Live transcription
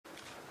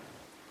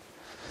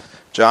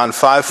John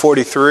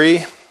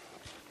 5:43.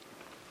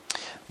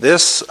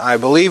 This, I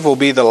believe, will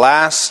be the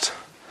last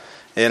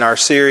in our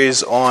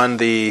series on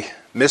the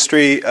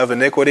Mystery of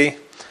Iniquity,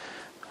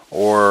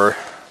 or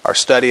our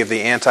study of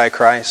the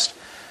Antichrist.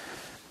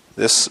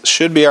 This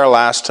should be our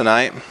last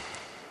tonight.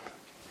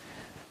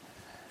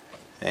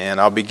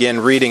 And I'll begin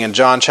reading in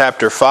John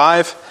chapter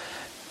 5.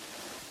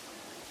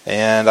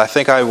 And I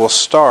think I will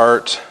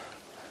start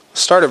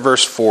at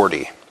verse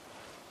 40.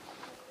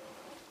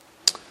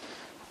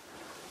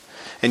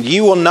 And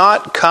ye will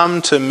not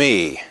come to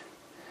me,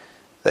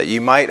 that ye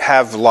might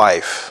have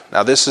life.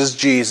 Now this is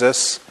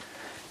Jesus,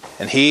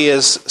 and he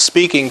is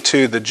speaking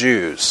to the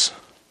Jews.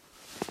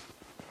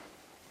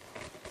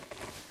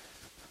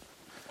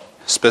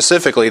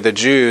 Specifically the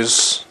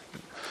Jews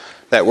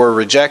that were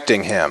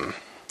rejecting him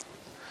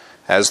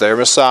as their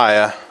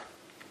Messiah.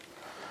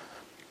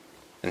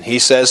 And he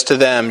says to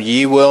them,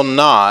 ye will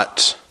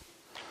not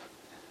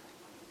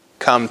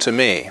come to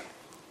me.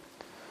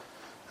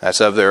 That's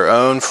of their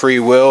own free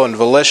will and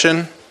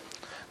volition,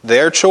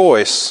 their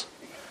choice.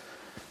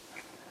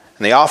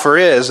 And the offer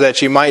is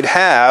that you might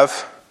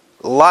have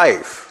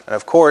life. And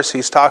of course,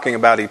 he's talking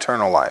about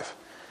eternal life.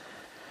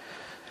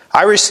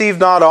 I receive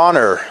not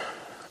honor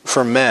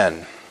from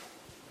men,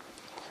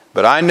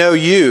 but I know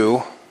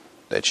you,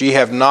 that ye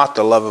have not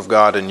the love of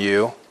God in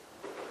you.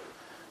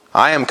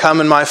 I am come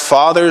in my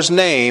Father's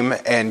name,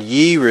 and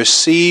ye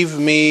receive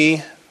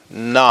me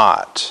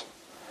not.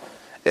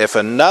 If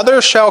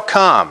another shall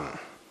come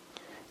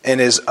in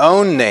his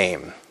own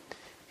name,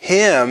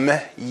 him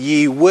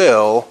ye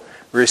will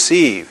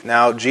receive.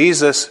 Now,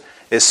 Jesus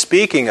is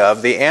speaking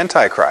of the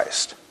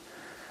Antichrist.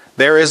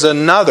 There is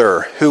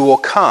another who will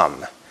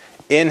come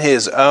in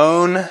his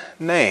own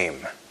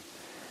name.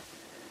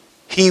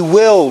 He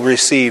will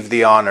receive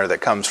the honor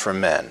that comes from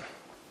men.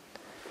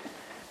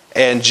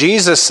 And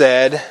Jesus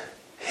said,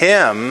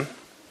 him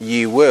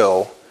ye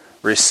will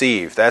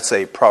receive. That's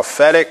a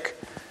prophetic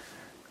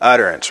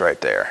utterance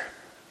right there.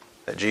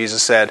 That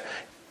Jesus said,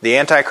 the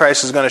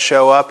Antichrist is going to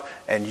show up,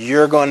 and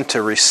you're going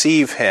to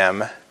receive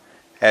him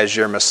as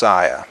your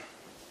Messiah.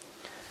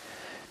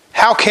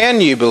 How can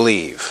you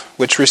believe,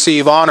 which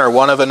receive honor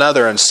one of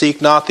another, and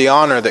seek not the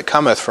honor that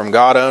cometh from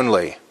God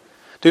only?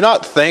 Do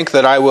not think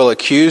that I will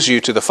accuse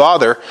you to the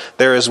Father.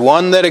 There is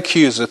one that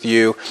accuseth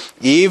you,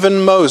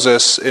 even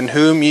Moses, in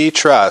whom ye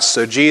trust.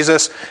 So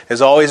Jesus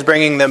is always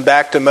bringing them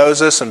back to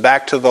Moses and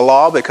back to the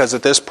law, because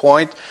at this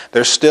point,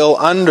 they're still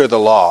under the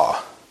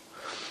law.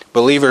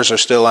 Believers are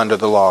still under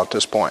the law at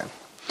this point.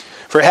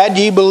 For had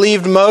ye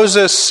believed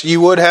Moses, ye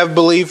would have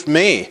believed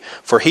me,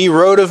 for he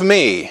wrote of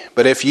me.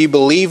 But if ye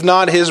believe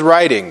not his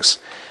writings,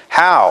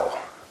 how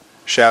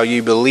shall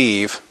ye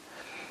believe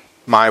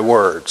my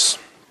words?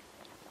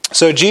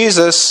 So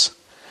Jesus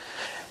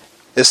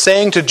is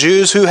saying to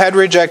Jews who had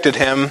rejected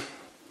him,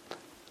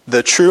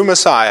 the true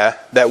Messiah,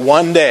 that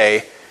one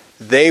day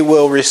they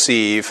will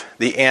receive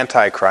the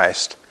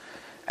Antichrist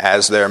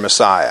as their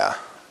Messiah.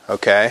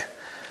 Okay?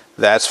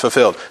 That's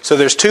fulfilled. So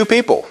there's two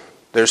people.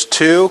 There's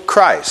two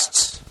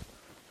Christs.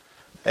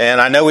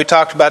 And I know we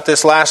talked about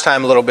this last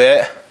time a little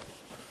bit,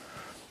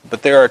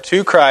 but there are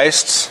two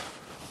Christs.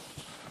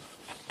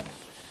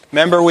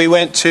 Remember, we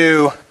went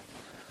to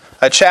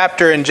a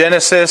chapter in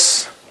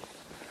Genesis,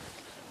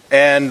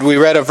 and we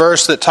read a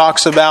verse that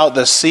talks about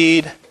the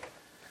seed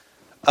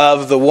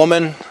of the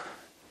woman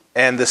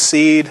and the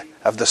seed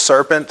of the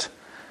serpent,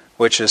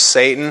 which is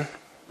Satan.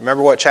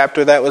 Remember what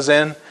chapter that was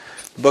in?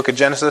 The book of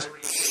Genesis?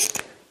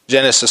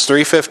 Genesis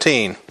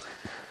 3:15.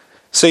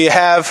 So you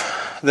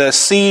have the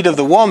seed of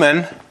the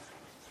woman,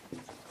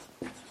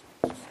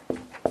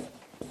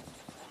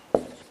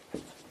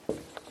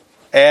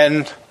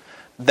 and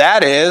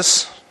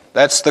that's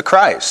the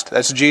Christ.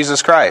 That's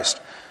Jesus Christ.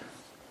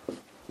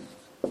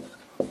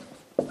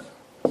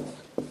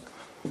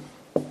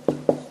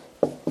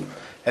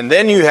 And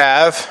then you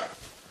have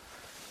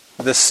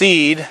the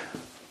seed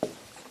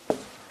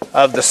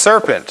of the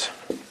serpent.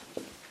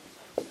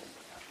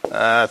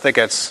 I think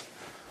it's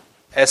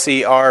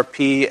Serpant.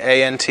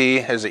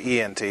 Is it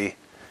ENT?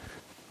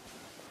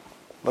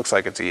 Looks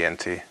like it's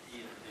ENT.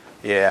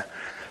 Yeah.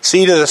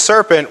 Seed of the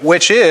serpent,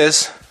 which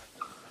is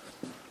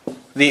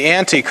the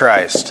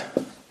Antichrist.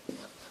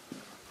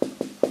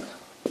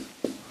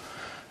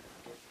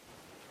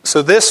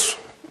 So this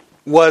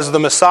was the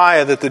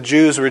Messiah that the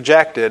Jews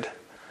rejected,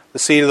 the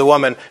seed of the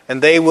woman,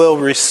 and they will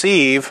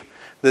receive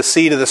the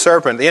seed of the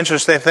serpent. The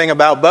interesting thing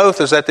about both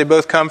is that they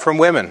both come from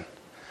women,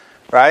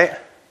 right?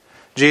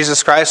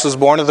 Jesus Christ was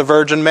born of the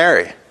Virgin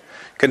Mary,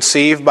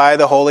 conceived by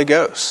the Holy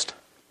Ghost.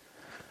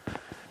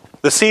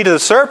 The seed of the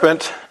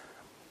serpent,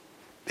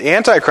 the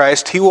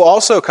Antichrist, he will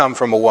also come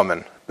from a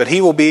woman, but he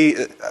will be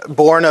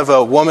born of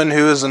a woman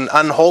who is an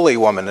unholy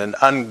woman, an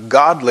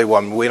ungodly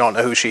woman. We don't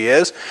know who she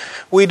is.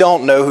 We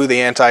don't know who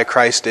the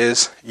Antichrist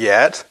is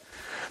yet.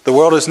 The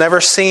world has never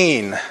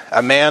seen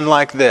a man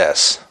like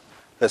this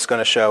that's going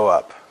to show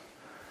up.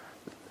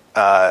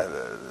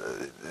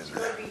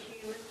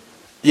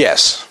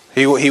 Yes.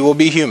 He will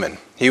be human.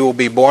 He will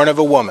be born of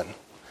a woman.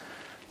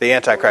 The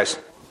Antichrist.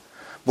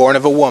 Born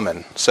of a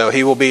woman. So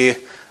he will be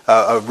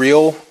a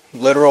real,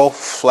 literal,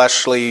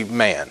 fleshly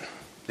man.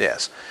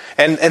 Yes.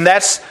 And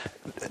that's,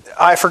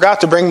 I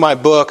forgot to bring my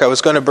book. I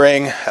was going to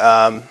bring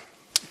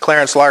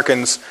Clarence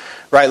Larkin's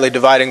Rightly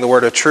Dividing the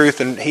Word of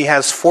Truth, and he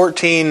has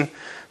 14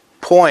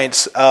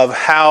 points of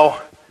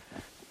how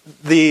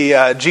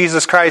the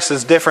Jesus Christ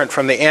is different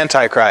from the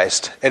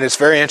Antichrist. And it's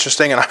very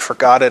interesting, and I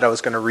forgot it. I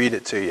was going to read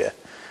it to you.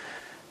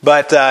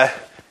 But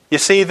you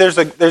see, there's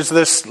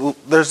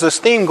this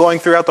theme going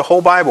throughout the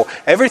whole Bible.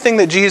 Everything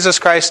that Jesus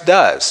Christ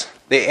does,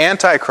 the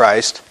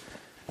Antichrist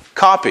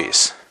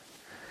copies.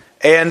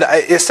 And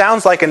it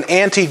sounds like an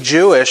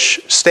anti-Jewish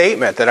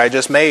statement that I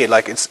just made,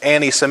 like it's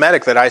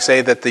anti-Semitic that I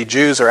say that the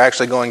Jews are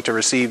actually going to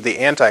receive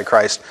the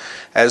Antichrist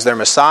as their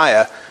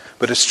Messiah,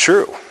 but it's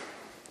true.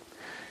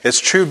 It's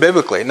true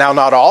biblically. Now,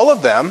 not all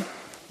of them.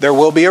 There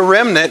will be a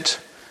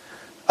remnant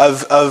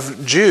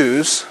of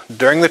Jews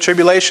during the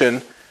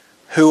tribulation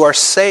who are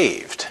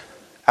saved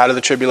out of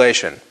the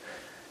tribulation.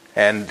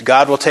 And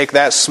God will take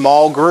that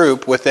small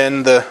group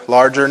within the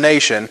larger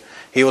nation,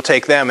 He will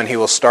take them and He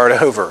will start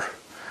over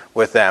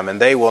with them, and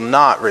they will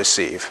not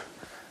receive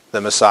the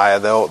Messiah.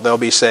 They'll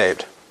be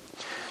saved. It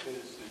says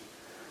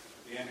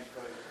that the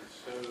Antichrist is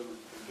so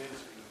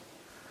convincing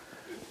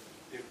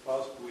that, if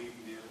possible, even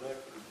the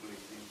elect would believe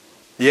him.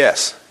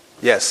 Yes.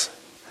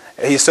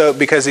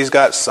 Because he's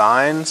got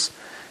signs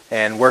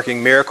and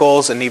working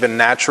miracles and even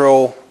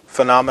natural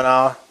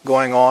phenomena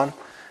going on.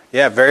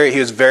 Yeah, he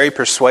was very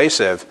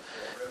persuasive.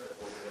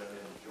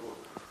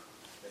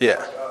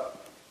 Yeah.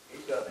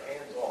 He's got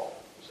hands on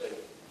Satan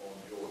on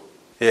Jordan.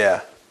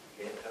 Yeah.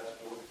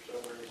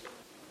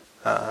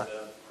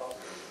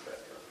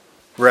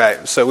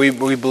 Right. So we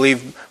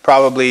believe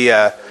probably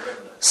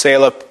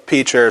Sela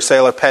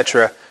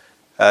Petra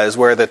is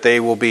where that they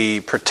will be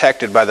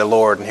protected by the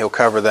Lord, and He'll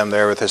cover them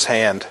there with His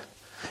hand.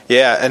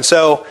 Yeah. And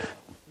so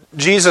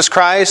Jesus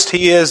Christ,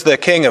 He is the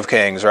King of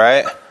Kings,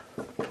 right?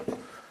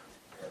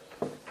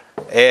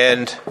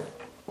 And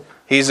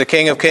He's the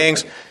King of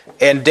Kings.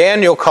 And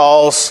Daniel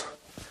calls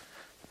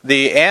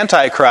the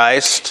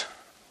Antichrist,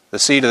 the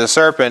seed of the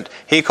serpent,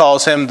 he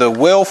calls him the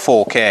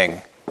willful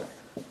king.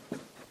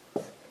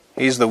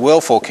 He's the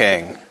willful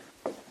king.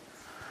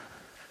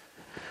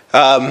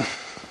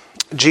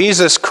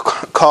 Jesus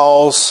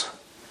calls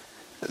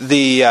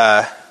the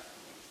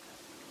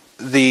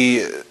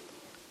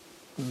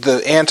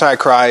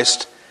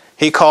Antichrist,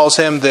 he calls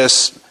him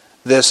this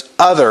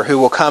other who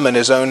will come in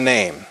his own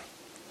name.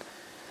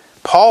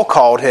 Paul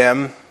called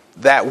him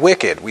that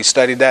wicked. We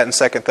studied that in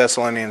 2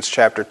 Thessalonians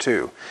chapter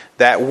 2.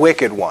 That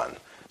wicked one.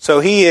 So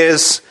he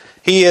is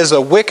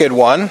a wicked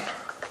one.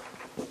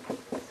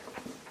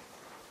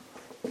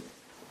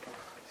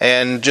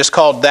 And just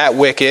called that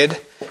wicked.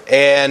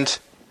 And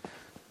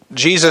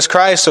Jesus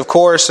Christ, of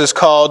course, is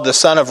called the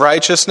Son of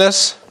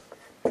Righteousness.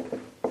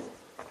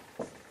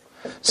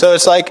 So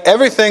it's like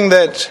everything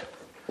that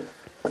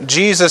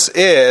Jesus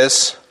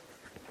is,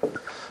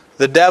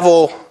 the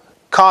devil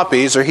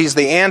copies, or he's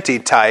the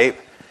antitype,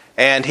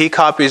 and he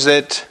copies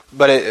it,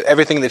 but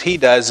everything that he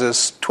does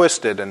is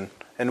twisted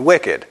and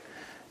wicked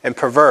and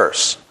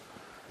perverse.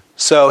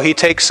 So he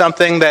takes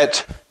something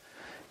that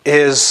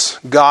is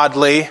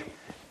godly,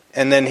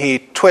 and then he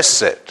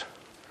twists it.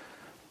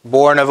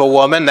 Born of a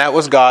woman, that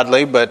was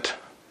godly, but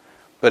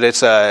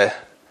it's an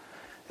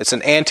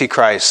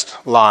antichrist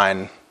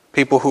line.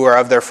 People who are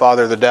of their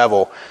father the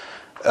devil.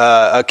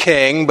 A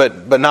king,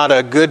 but not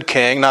a good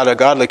king, not a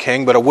godly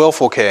king, but a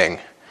willful king.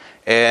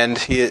 And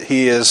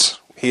he is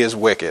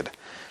wicked.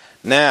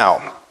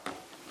 Now,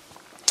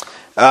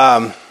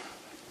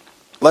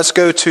 let's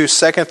go to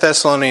 2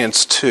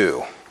 Thessalonians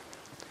 2.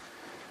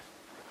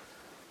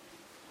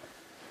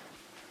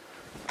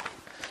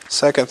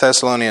 2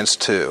 Thessalonians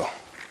 2.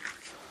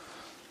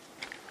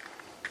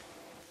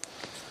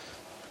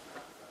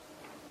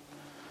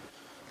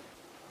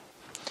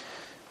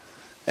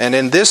 And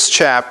in this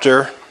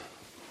chapter,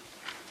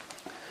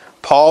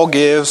 Paul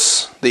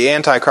gives the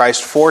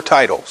Antichrist 4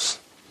 titles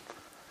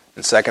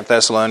in 2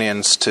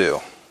 Thessalonians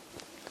 2.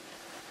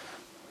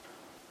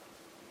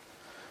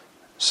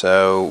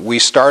 So we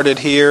started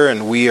here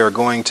and we are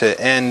going to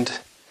end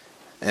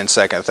in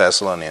 2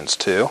 Thessalonians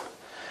 2.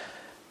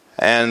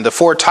 And the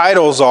 4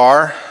 titles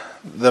are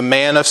the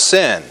man of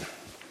sin.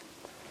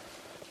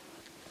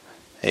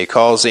 He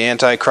calls the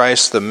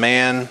Antichrist the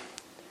man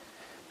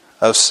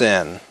of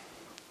sin.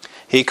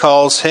 He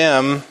calls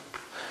him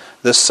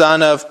the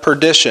son of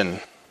perdition.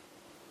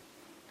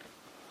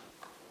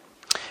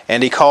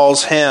 And he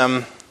calls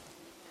him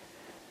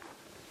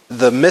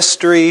the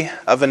mystery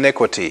of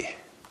iniquity.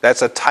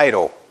 That's a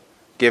title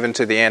given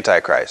to the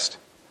Antichrist.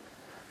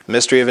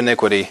 Mystery of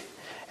iniquity.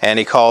 And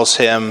he calls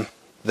him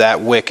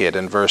that wicked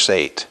in verse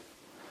 8.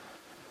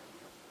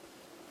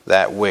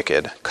 That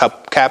wicked.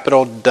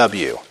 Capital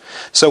W.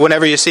 So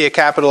whenever you see a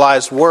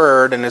capitalized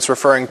word and it's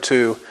referring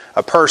to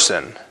a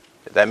person,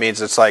 that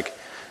means it's like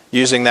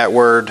using that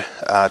word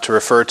to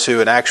refer to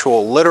an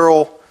actual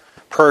literal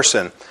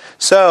person.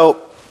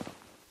 So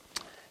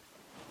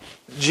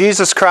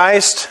Jesus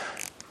Christ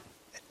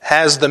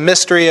has the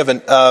mystery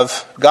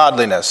of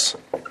godliness.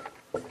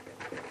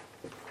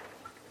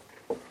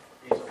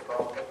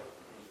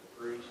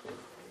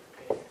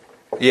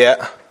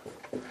 Yeah.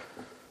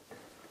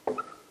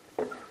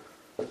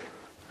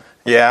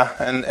 Yeah,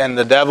 and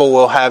the devil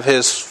will have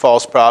his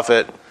false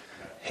prophet.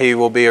 He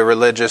will be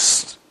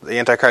the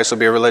Antichrist will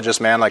be a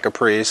religious man like a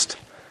priest,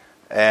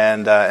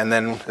 and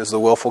then is the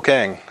willful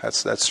king.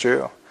 That's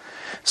true.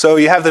 So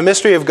you have the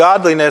mystery of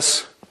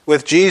godliness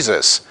with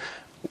Jesus.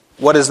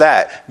 What is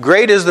that?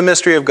 Great is the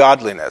mystery of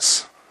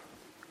godliness.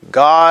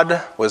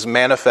 God was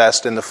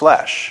manifest in the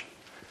flesh.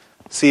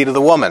 Seed of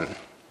the woman,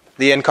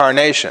 the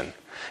incarnation.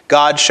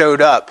 God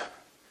showed up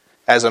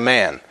as a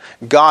man.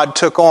 God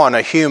took on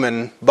a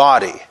human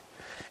body.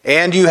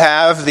 And you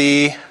have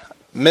the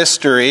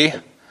mystery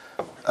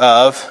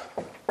of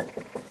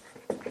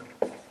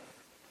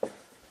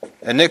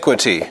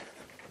iniquity.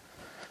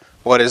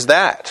 What is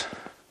that?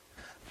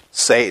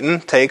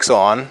 Satan takes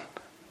on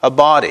a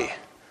body.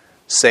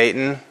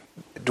 Satan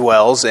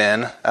dwells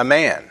in a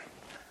man,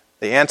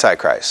 the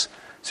Antichrist.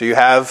 So you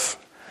have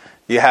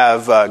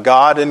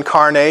God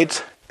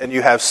incarnate, and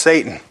you have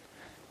Satan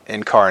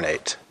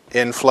incarnate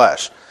in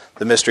flesh,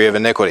 the mystery of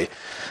iniquity.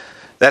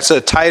 That's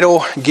a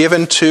title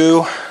given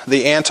to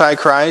the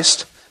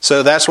Antichrist.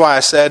 So that's why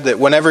I said that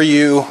whenever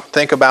you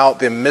think about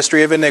the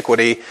mystery of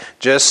iniquity,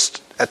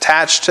 just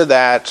attach to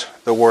that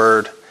the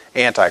word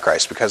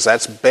Antichrist, because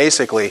that's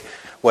basically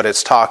what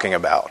it's talking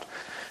about.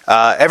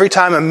 Every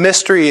time a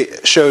mystery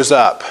shows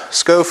up,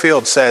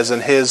 Schofield says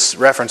in his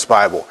reference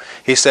Bible,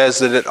 he says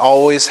that it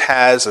always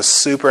has a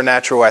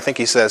supernatural, I think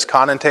he says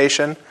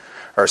connotation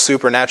or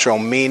supernatural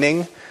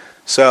meaning.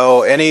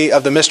 So any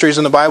of the mysteries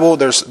in the Bible,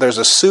 there's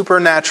a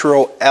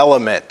supernatural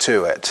element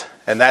to it.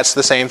 And that's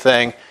the same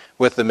thing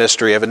with the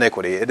mystery of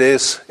iniquity. It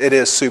is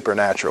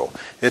supernatural.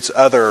 It's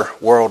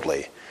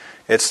otherworldly.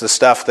 It's the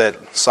stuff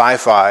that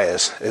sci-fi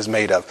is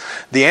made of.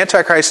 The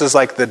Antichrist is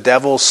like the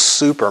devil's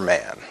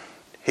Superman.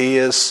 He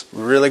is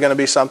really going to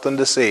be something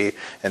to see,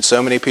 and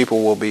so many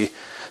people will be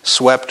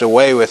swept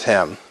away with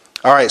him.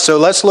 All right, so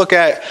let's look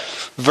at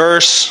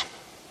verse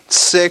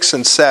 6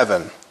 and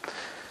 7.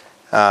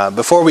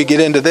 Before we get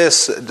into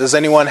this, does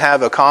anyone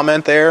have a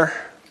comment there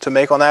to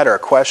make on that, or a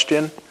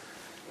question?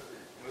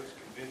 The most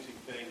convincing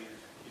thing is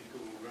he's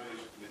going to rise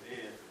from the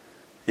dead.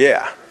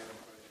 Yeah.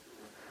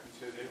 He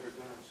said they were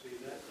going to see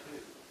that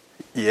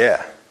too.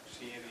 Yeah.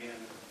 CNN,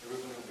 they were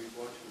going to be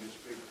watching this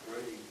big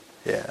parade.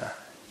 Yeah.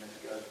 And this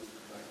guy's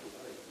looking back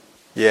away.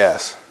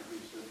 Yes. It'll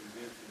be so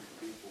convincing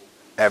to people.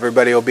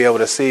 Everybody will be able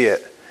to see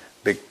it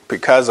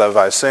because of,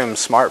 I assume,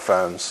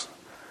 smartphones.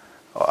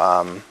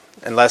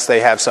 Unless they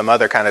have some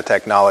other kind of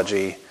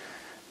technology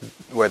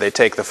where they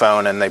take the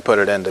phone and they put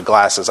it into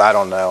glasses. I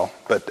don't know.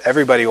 But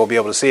everybody will be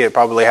able to see it.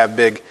 Probably have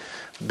big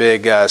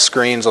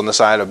screens on the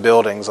side of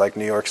buildings like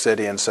New York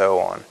City and so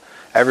on.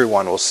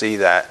 Everyone will see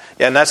that.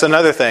 Yeah, and that's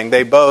another thing.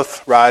 They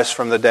both rise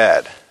from the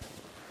dead.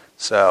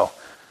 So. Are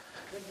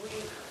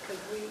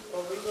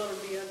we going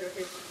to be under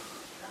his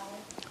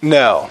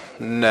power?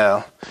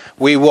 No.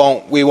 We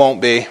won't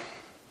be.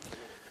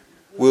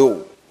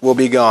 We'll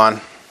be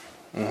gone.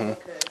 Mm-hmm. Okay.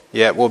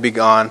 Yeah, we'll be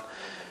gone.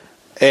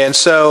 And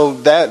so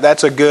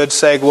that's a good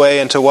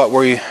segue into what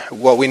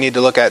we need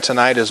to look at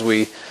tonight as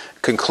we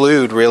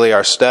conclude really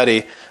our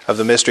study of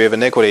the mystery of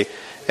iniquity.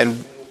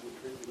 And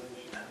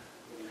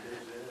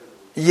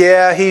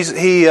yeah, he's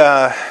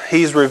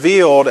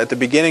revealed at the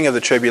beginning of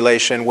the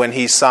tribulation when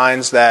he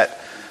signs that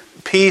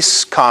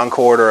peace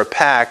concord or a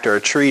pact or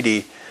a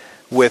treaty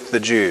with the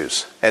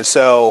Jews. And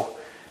so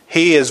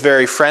he is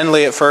very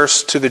friendly at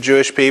first to the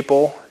Jewish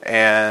people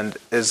and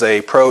is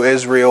a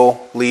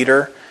pro-Israel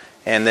leader.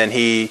 And then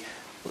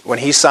when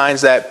he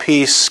signs that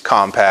peace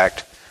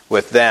compact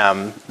with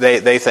them,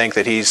 they think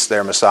that he's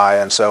their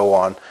Messiah and so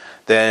on.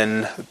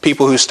 Then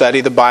people who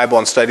study the Bible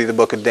and study the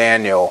book of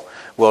Daniel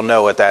will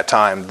know at that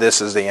time this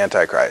is the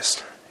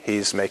Antichrist.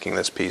 He's making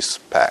this peace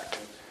pact.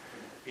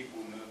 People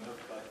know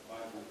enough about the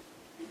Bible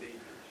to be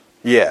dangerous.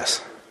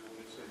 Yes.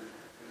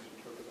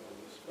 Misinterpret all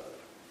this stuff.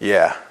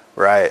 Yeah,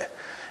 right.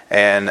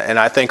 And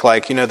I think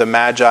the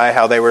Magi,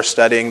 how they were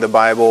studying the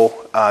Bible,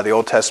 the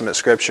Old Testament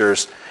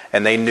scriptures,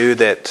 and they knew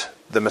that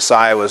the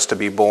Messiah was to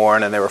be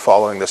born and they were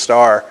following the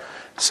star.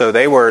 So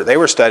they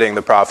were studying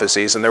the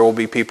prophecies, and there will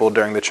be people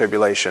during the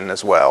tribulation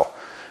as well,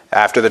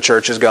 after the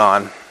church is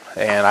gone.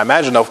 And I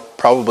imagine they'll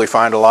probably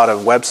find a lot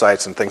of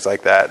websites and things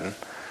like that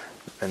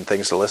and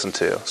things to listen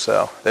to.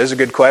 So those are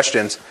good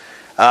questions.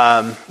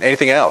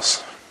 Anything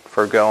else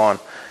before we go on?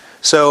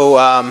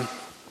 So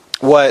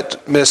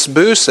what Miss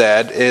Boo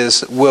said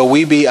is, will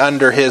we be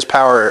under his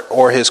power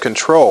or his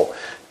control?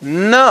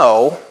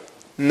 No,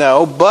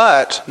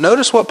 but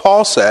notice what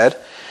Paul said.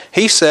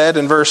 He said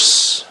in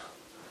verse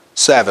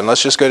 7,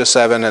 let's just go to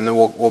 7 and then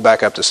we'll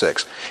back up to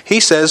 6. He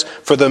says,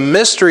 for the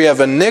mystery of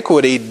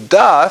iniquity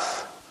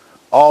doth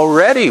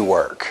already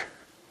work.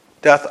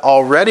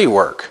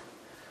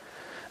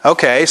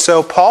 Okay,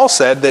 so Paul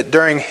said that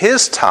during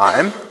his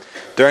time,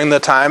 during the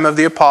time of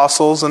the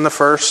apostles in the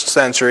first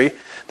century,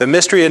 the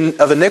mystery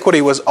of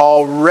iniquity was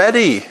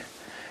already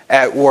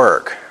at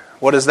work.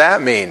 What does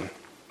that mean?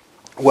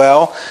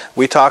 Well,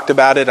 we talked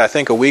about it, I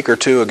think, a week or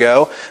two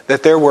ago,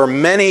 that there were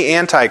many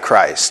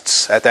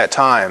antichrists at that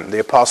time. The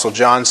Apostle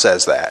John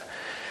says that.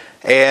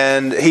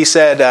 And he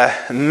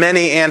said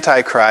many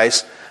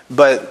antichrists,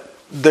 but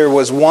there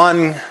was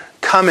one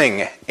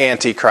coming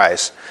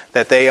antichrist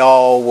that they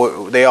all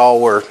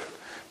were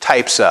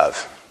types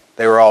of.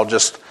 They were all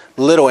just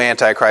little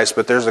antichrists,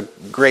 but there's a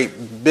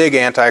great big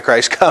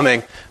antichrist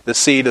coming, the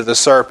seed of the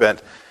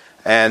serpent.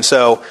 And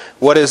so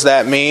what does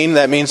that mean?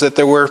 That means that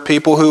there were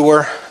people who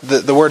were,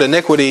 the word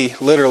iniquity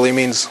literally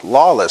means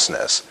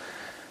lawlessness.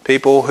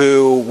 People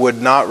who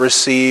would not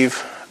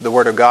receive the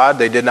word of God.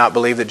 They did not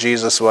believe that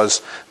Jesus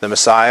was the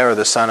Messiah or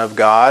the Son of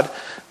God.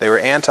 They were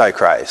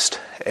antichrist.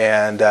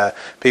 And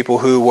people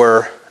who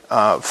were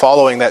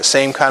following that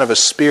same kind of a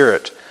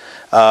spirit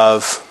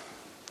of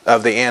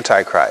the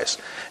antichrist.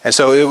 And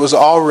so it was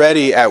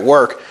already at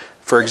work.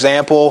 For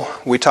example,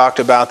 we talked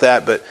about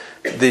that, but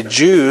the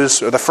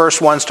Jews are the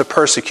first ones to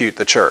persecute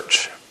the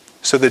church.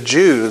 So the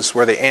Jews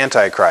were the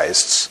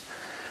antichrists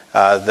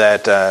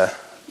that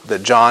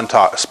John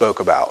spoke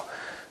about.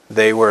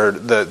 They were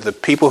the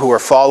people who were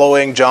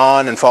following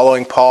John and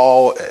following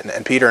Paul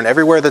and Peter, and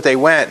everywhere that they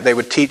went, they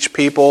would teach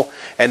people,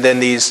 and then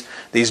these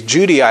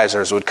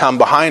Judaizers would come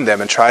behind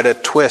them and try to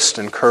twist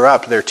and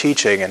corrupt their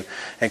teaching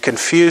and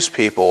confuse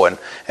people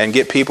and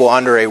get people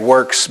under a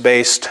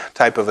works-based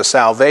type of a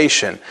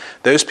salvation.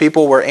 Those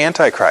people were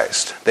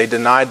antichrist. They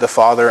denied the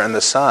Father and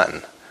the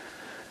Son.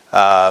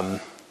 And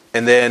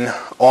then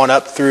on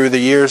up through the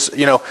years,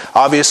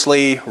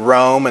 obviously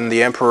Rome and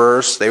the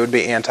emperors, they would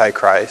be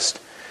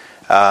antichrist.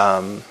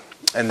 And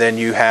then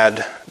you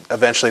had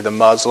eventually the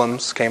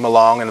Muslims came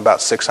along in about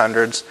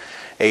 600s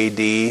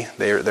AD.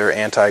 They're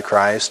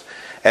antichrist.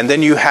 And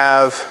then you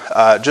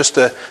have just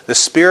the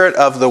spirit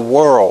of the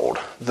world,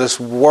 this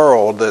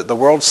world, the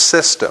world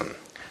system,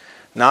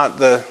 not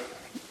the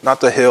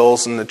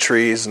hills and the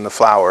trees and the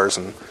flowers.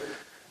 And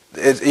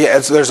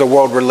there's a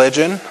world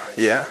religion.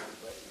 Yeah.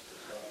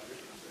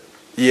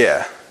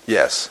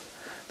 Yes.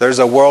 There's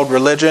a world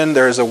religion.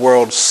 There's a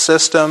world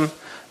system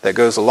that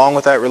goes along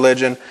with that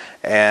religion,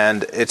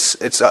 and it's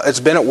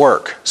been at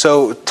work.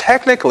 So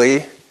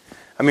technically,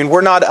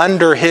 we're not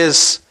under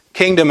his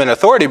kingdom and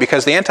authority,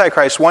 because the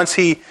Antichrist, once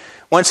he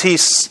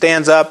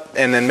stands up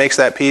and then makes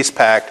that peace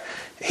pact,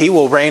 he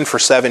will reign for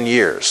 7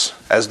 years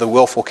as the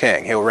willful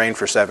king. He'll reign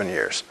for 7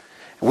 years.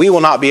 We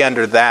will not be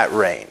under that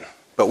reign,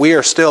 but we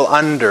are still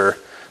under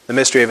the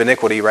mystery of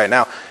iniquity right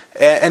now.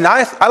 And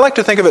I like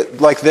to think of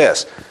it like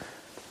this.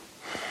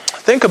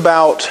 Think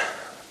about,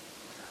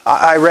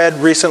 I read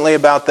recently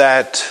about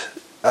that,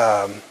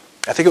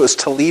 I think it was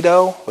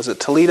Toledo. Was it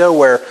Toledo,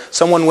 where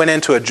someone went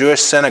into a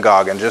Jewish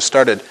synagogue and just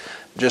started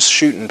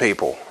shooting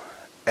people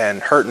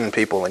and hurting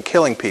people and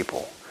killing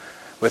people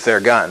with their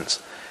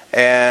guns.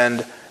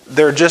 And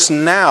they're just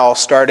now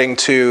starting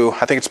to,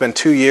 I think it's been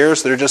 2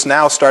 years, they're just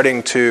now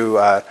starting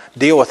to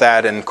deal with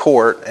that in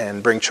court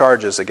and bring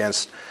charges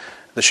against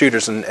the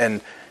shooters.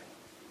 And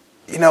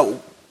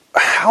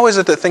how is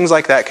it that things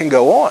like that can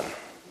go on?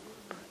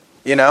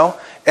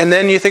 And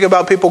then you think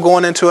about people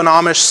going into an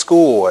Amish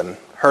school and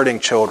hurting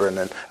children.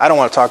 And I don't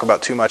want to talk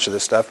about too much of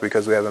this stuff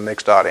because we have a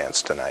mixed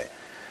audience tonight.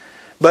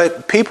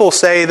 But people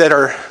say that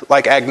are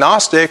like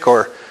agnostic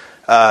or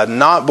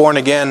not born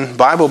again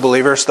Bible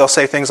believers, they'll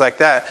say things like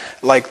that,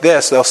 like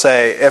this. They'll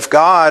say, if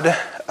God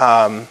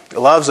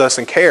loves us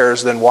and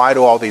cares, then why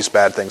do all these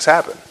bad things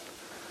happen?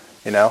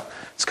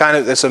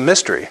 It's a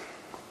mystery,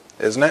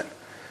 isn't it?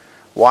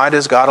 Why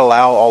does God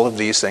allow all of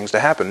these things to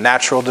happen?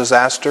 Natural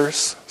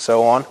disasters,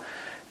 so on.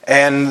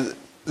 And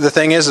the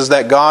thing is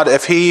that God,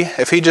 if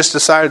he just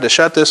decided to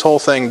shut this whole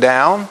thing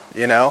down,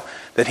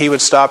 that he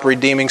would stop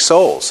redeeming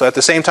souls. So at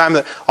the same time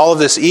that all of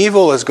this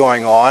evil is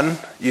going on,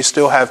 you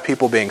still have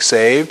people being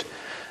saved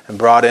and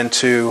brought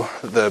into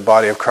the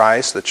body of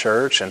Christ, the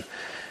church.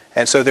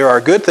 And so there are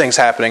good things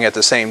happening at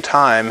the same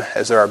time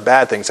as there are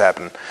bad things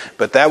happening.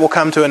 But that will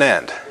come to an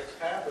end. It's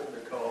happened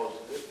because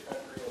this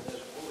country and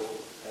this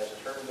world has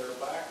turned their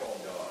back on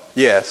God.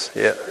 Yes,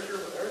 yeah. There's your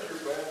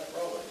bad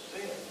problem,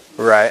 sin.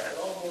 Right. It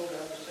all goes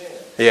down to sin.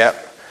 Yeah.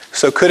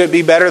 So could it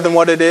be better than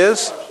what it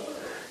is?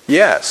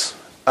 Yes.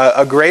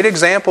 A great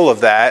example of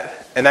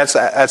that, and that's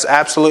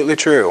absolutely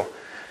true.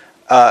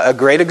 A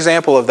great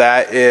example of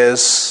that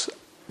is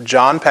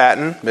John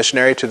Patton,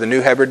 missionary to the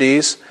New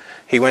Hebrides.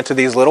 He went to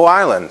these little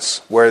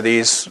islands where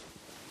these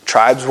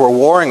tribes were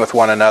warring with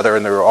one another,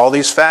 and there were all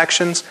these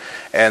factions,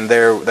 and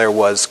there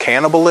was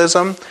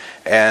cannibalism,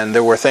 and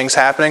there were things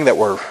happening that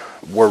were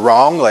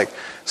wrong. Like,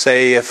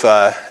 say if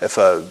a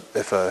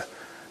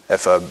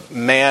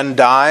man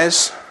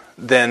dies,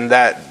 then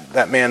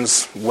that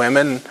man's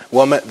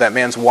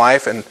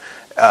wife and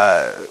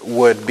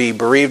would be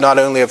bereaved not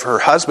only of her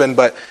husband,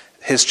 but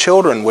his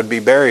children would be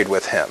buried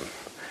with him.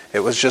 It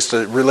was just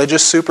a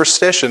religious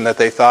superstition that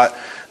they thought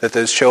that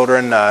those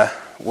children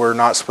were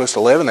not supposed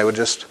to live, and they would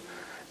just...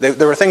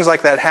 There were things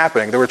like that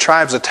happening. There were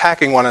tribes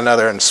attacking one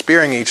another and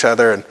spearing each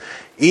other and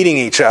eating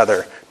each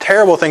other.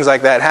 Terrible things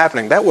like that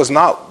happening. That was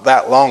not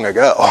that long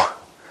ago.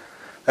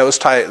 That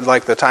was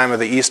like the time of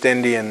the East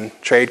Indian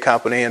Trade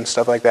Company and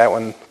stuff like that,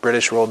 when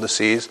British ruled the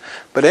seas.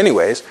 But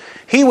anyways,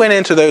 he went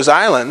into those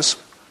islands.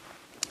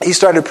 He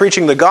started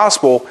preaching the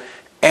gospel,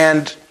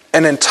 and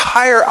an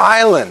entire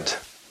island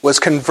was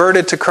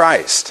converted to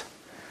Christ.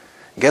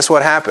 Guess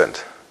what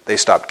happened? They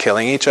stopped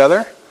killing each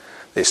other.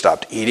 They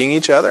stopped eating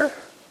each other.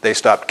 They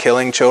stopped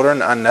killing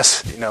children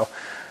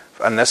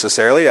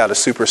unnecessarily out of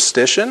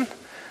superstition.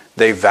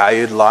 They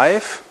valued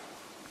life.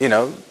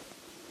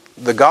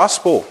 The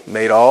gospel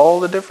made all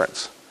the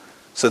difference.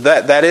 So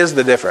that is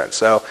the difference.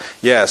 So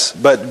yes,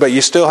 but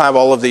you still have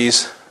all of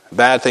these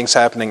bad things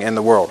happening in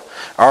the world.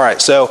 All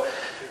right, so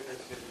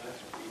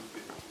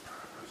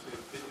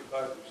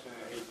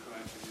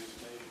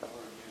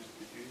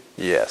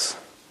yes.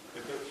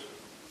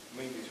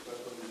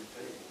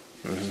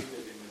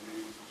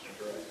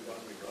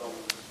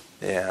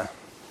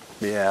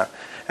 Yeah.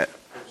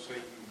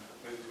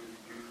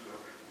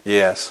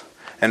 Yes.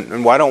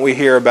 And why don't we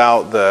hear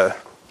about the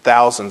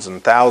thousands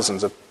and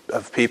thousands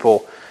of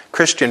people,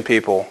 Christian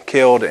people,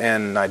 killed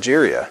in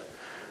Nigeria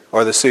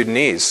or the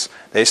Sudanese?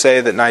 They say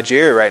that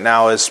Nigeria right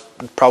now is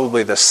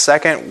probably the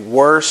second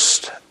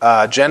worst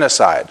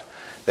genocide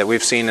that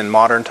we've seen in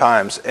modern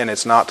times, and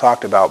it's not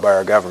talked about by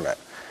our government,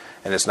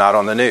 and it's not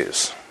on the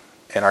news,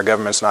 and our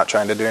government's not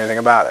trying to do anything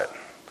about it.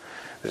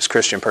 It's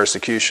Christian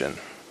persecution.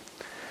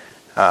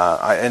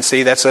 And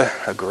see, that's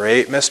a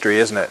great mystery,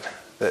 isn't it?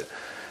 That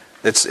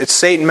it's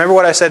Satan. Remember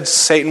what I said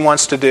Satan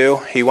wants to do?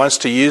 He wants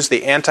to use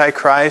the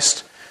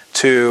Antichrist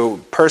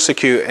to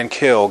persecute and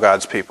kill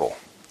God's people.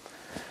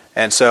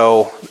 And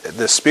so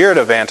the spirit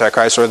of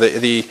Antichrist, or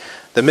the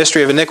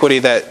mystery of iniquity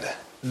that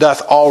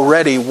doth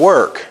already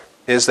work,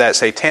 is that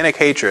satanic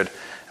hatred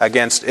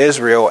against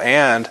Israel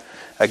and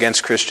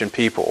against Christian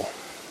people.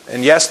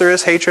 And yes, there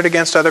is hatred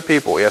against other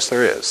people. Yes,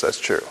 there is. That's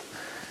true.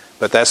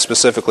 But that's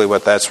specifically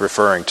what that's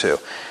referring to.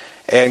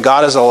 And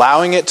God is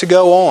allowing it to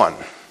go on.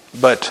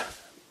 But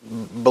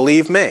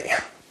believe me,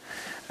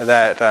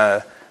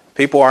 that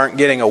people aren't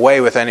getting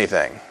away with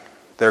anything.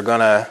 They're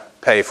going to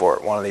pay for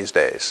it one of these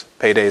days.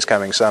 Payday's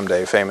coming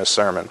someday, famous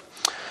sermon.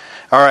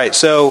 All right,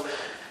 so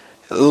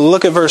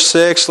look at verse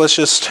 6. Let's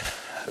just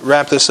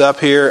wrap this up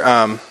here.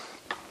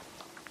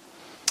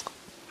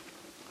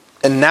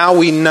 And now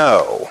we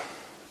know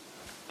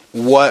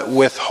what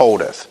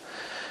withholdeth.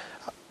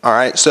 All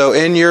right, so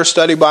in your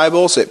study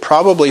Bibles, it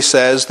probably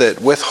says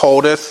that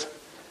withholdeth,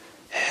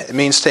 it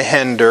means to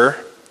hinder.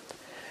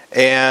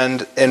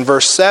 And in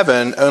verse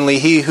 7, only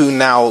he who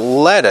now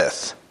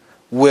letteth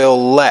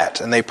will let.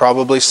 And they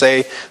probably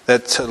say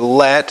that to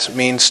let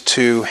means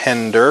to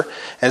hinder.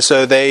 And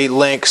so they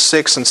link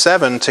 6 and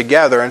 7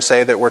 together and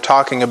say that we're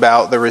talking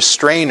about the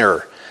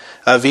restrainer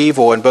of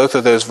evil in both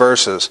of those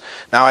verses.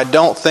 Now, I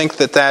don't think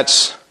that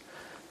that's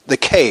the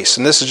case,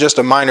 and this is just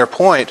a minor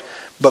point,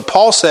 but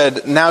Paul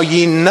said, now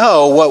ye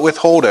know what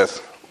withholdeth.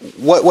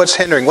 What's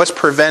hindering? What's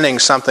preventing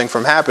something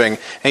from happening?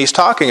 And he's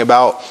talking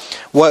about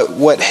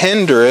what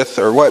hindereth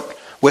or what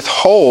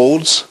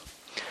withholds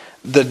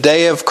the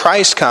day of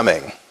Christ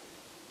coming.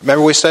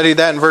 Remember we studied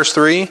that in verse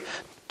 3?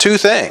 Two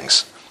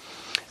things.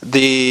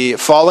 The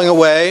falling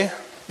away,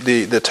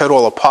 the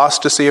total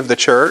apostasy of the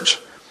church,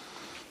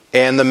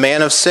 and the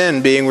man of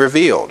sin being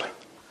revealed.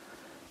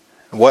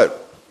 What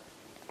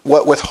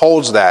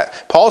withholds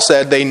that? Paul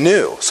said they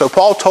knew. So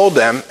Paul told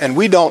them, and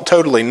we don't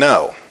totally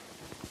know.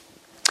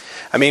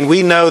 I mean,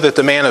 we know that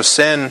the man of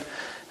sin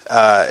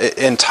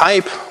in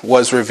type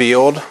was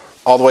revealed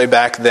all the way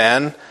back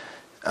then.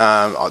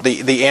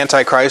 The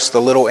Antichrist,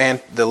 the little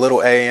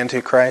a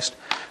Antichrist.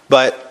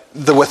 But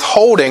the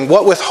withholding,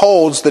 what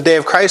withholds the day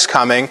of Christ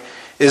coming,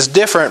 is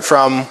different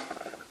from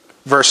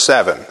verse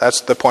 7. That's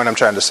the point I'm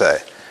trying to say.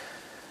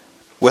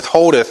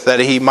 Withholdeth that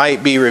he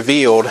might be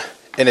revealed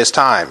in his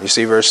time. You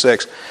see verse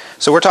 6.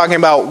 So we're talking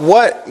about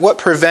what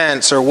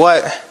prevents or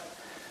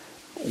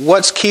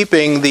what's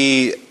keeping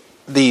the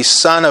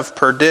son of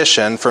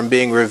perdition from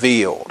being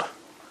revealed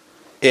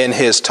in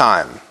his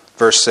time.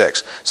 Verse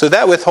 6. So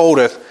that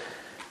withholdeth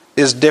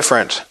is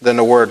different than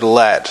the word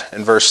let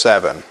in verse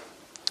 7.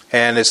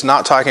 And it's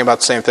not talking about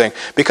the same thing.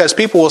 Because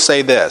people will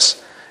say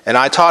this, and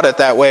I taught it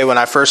that way when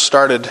I first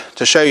started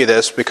to show you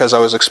this because I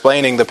was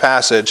explaining the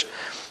passage.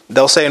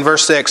 They'll say in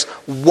verse 6,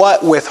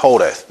 what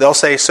withholdeth? They'll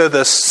say, so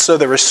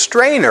the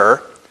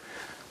restrainer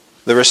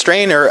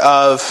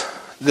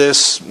of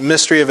this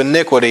mystery of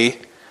iniquity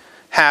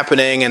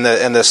happening and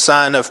the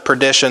son of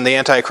perdition, the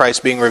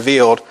Antichrist being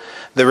revealed,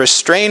 the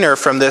restrainer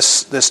from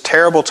this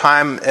terrible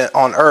time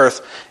on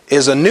earth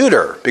is a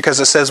neuter, because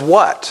it says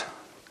what?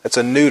 It's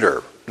a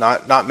neuter.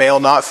 Not male,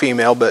 not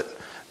female, but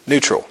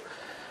neutral.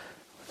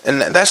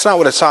 And that's not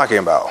what it's talking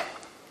about.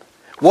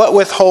 What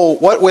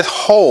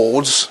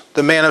withholds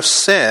the man of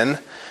sin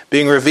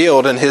being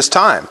revealed in his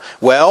time?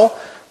 Well,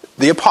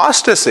 the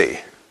apostasy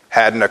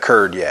hadn't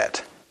occurred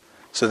yet.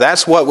 So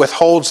that's what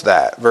withholds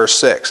that, verse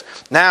 6.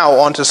 Now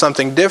on to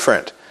something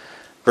different.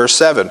 Verse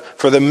 7.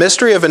 For the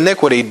mystery of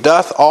iniquity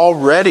doth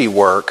already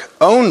work,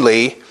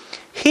 only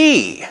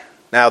he.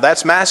 Now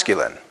that's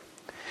masculine.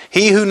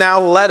 He who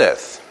now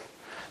letteth.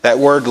 That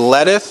word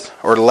letteth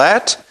or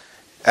let,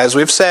 as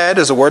we've said,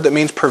 is a word that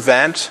means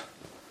prevent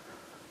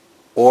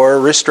or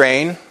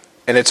restrain.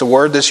 And it's a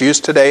word that's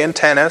used today in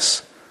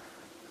tennis.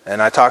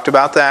 And I talked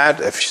about that.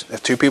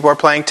 If two people are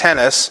playing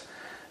tennis,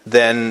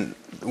 then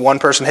one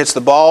person hits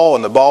the ball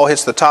and the ball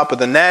hits the top of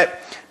the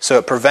net, so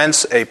it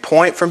prevents a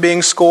point from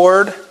being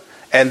scored,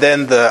 and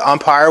then the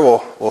umpire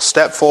will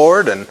step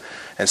forward and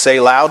say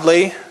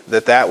loudly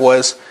that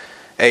was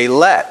a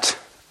let.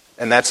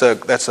 And that's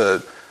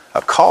a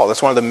call.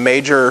 That's one of the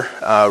major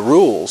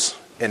rules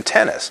in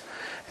tennis.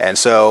 And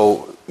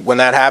so when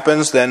that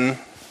happens, then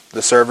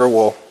the server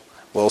will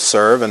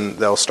serve and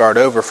they'll start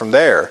over from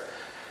there.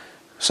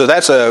 So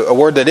that's a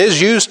word that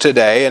is used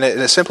today, and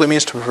it simply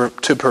means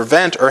to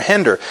prevent or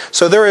hinder.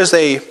 So there is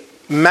a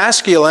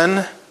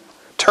masculine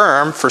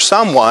term for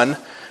someone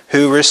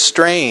who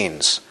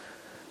restrains.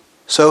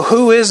 So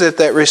who is it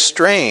that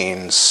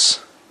restrains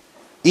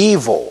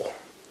evil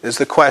is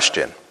the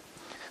question.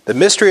 The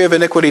mystery of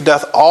iniquity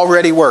doth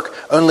already work.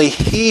 Only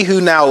he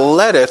who now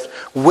letteth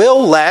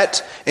will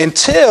let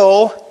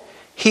until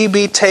he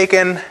be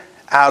taken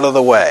out of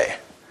the way.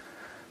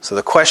 So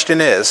the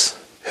question is,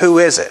 who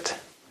is it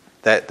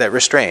that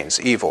restrains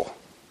evil?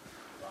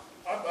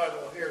 My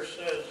Bible here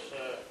says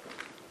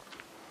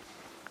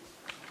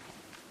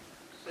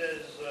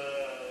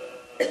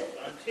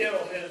until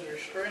his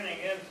restraining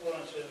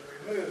influence is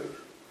removed,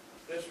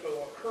 this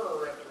will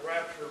occur at the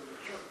rapture of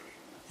the church.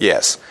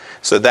 Yes.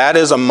 So that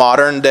is a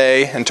modern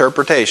day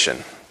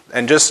interpretation.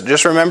 And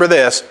just remember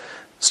this,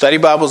 study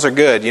Bibles are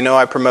good. You know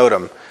I promote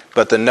them.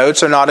 But the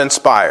notes are not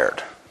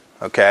inspired.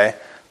 Okay?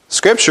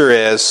 Scripture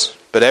is,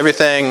 but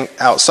everything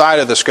outside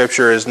of the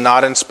Scripture is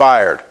not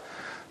inspired.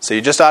 So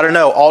you just ought to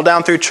know, all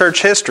down through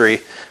church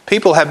history,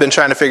 people have been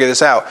trying to figure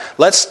this out.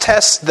 Let's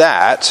test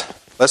that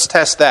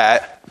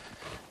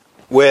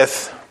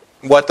with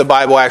what the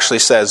Bible actually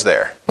says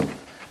there.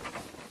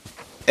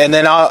 And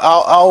then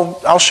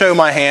I'll show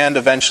my hand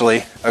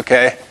eventually,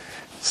 okay?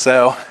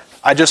 So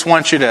I just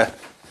want you to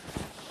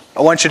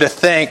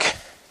think,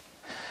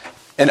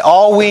 and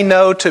all we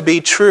know to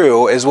be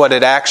true is what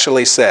it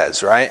actually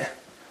says, right?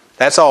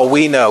 That's all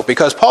we know.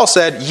 Because Paul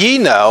said, ye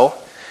know,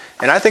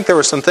 and I think there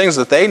were some things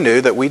that they knew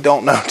that we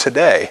don't know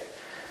today.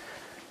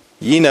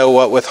 Ye know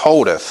what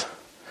withholdeth.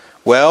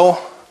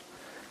 Well,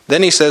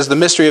 then he says, the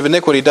mystery of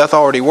iniquity doth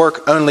already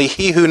work, only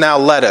he who now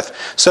letteth.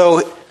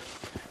 So,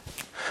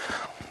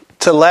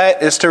 to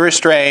let is to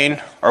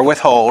restrain or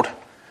withhold,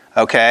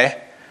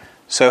 okay?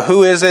 So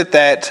who is it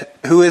that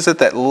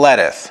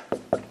letteth?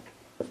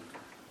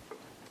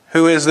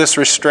 Who is this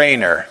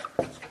restrainer?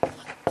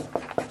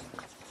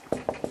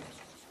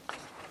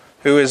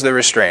 Who is the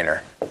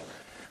restrainer?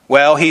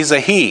 Well, he's a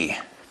he.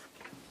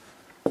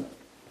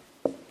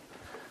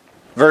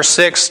 Verse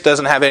 6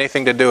 doesn't have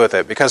anything to do with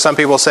it, because some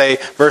people say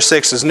verse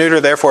 6 is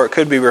neuter, therefore it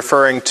could be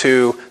referring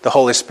to the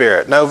Holy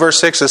Spirit. No, verse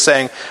 6 is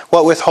saying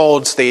what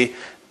withholds the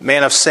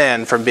man of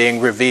sin from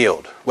being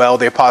revealed. Well,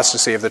 the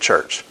apostasy of the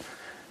church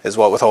is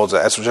what withholds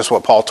it. That's just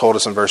what Paul told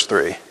us in verse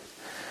 3.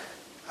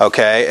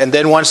 Okay, and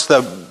then once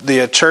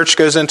the church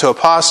goes into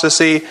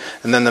apostasy,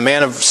 and then the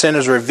man of sin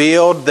is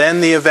revealed,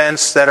 then the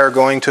events that are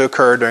going to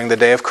occur during the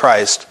day of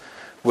Christ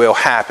will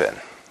happen.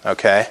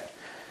 Okay?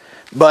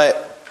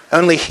 But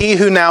only he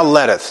who now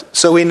letteth.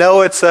 So we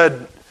know it's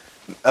a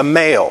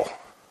male.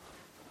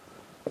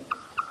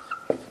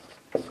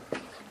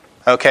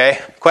 Okay,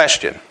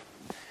 question.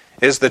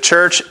 Is the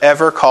church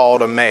ever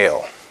called a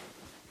male?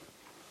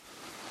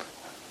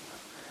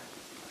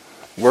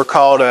 We're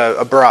called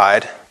a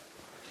bride,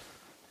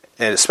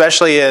 and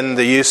especially in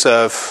the use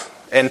of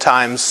end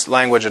times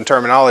language and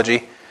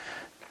terminology,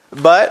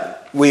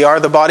 but we are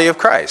the body of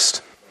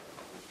Christ.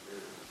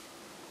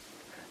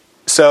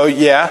 So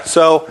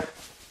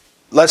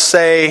let's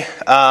say,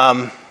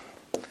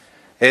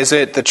 is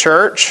it the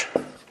church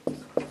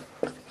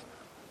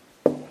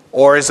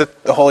or is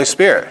it the Holy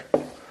Spirit?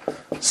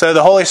 So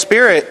the Holy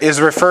Spirit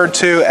is referred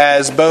to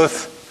as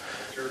both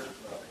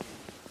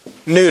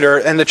neuter,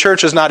 and the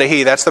church is not a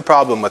he. That's the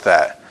problem with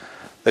that.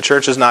 The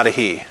church is not a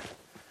he.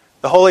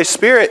 The Holy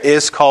Spirit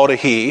is called a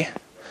he.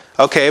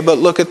 Okay, but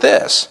look at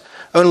this.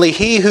 Only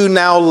he who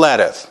now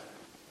letteth,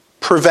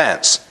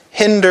 prevents,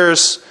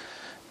 hinders,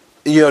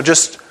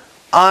 just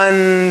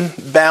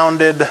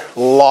unbounded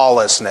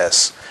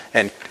lawlessness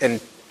and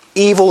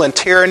evil and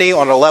tyranny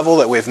on a level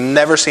that we've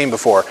never seen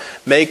before.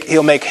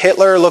 He'll make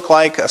Hitler look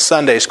like a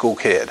Sunday school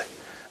kid.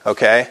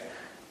 Okay?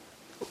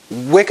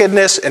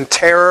 Wickedness and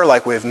terror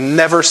like we've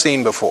never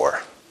seen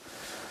before.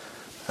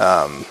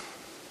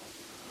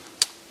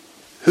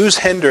 Who's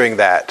hindering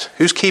that?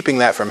 Who's keeping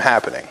that from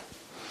happening?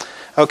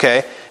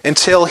 Okay,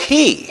 until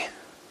he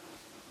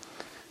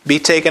be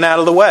taken out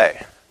of the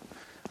way.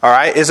 All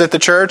right, is it the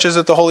church? Is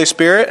it the Holy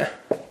Spirit?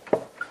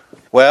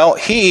 Well,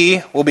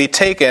 he will be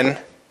taken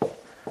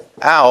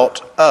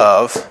out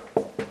of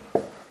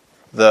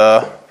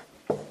the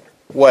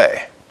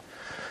way.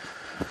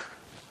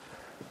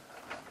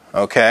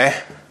 Okay.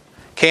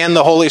 Can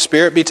the Holy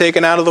Spirit be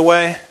taken out of the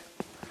way?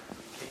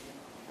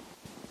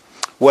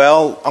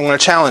 Well, I'm going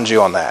to challenge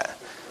you on that.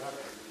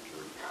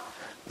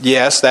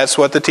 Yes, that's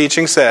what the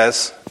teaching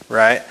says,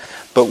 right?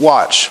 But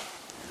watch.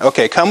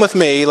 Okay, come with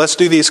me. Let's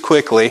do these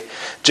quickly.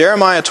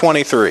 Jeremiah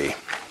 23.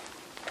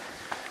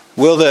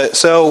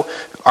 So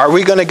are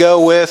we going to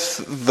go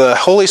with the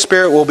Holy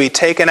Spirit will be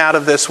taken out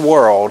of this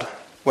world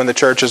when the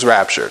church is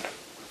raptured?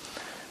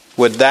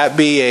 Would that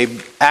be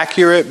an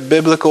accurate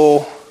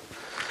biblical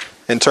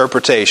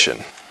interpretation?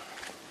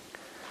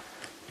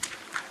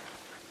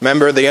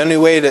 Remember, the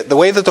way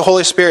that the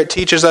Holy Spirit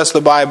teaches us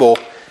the Bible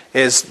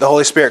is the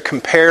Holy Spirit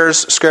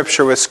compares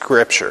Scripture with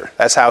Scripture.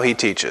 That's how He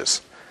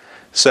teaches.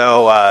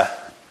 So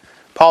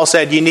Paul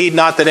said, "You need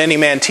not that any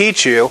man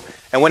teach you."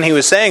 And when he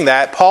was saying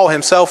that, Paul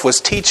himself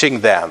was teaching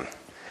them.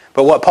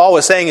 But what Paul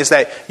was saying is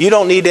that you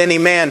don't need any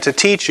man to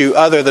teach you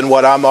other than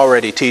what I'm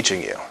already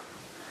teaching you.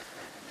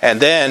 And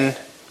then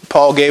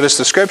Paul gave us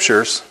the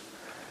Scriptures.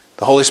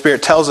 The Holy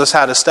Spirit tells us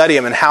how to study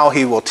them and how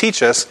He will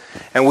teach us.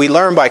 And we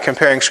learn by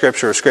comparing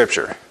Scripture with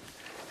Scripture.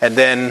 And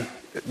then,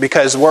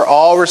 because we're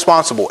all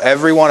responsible,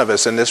 every one of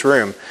us in this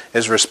room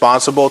is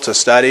responsible to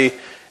study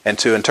and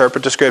to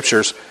interpret the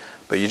Scriptures,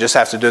 but you just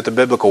have to do it the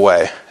biblical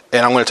way.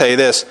 And I'm going to tell you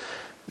this,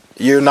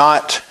 you're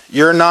not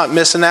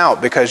missing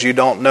out because you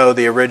don't know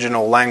the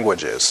original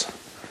languages.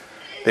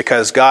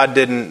 Because God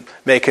didn't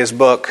make His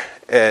book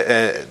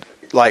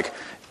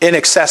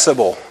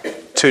inaccessible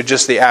to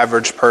just the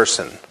average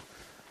person.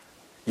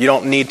 You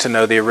don't need to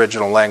know the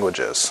original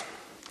languages.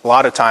 A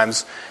lot of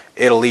times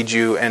it'll lead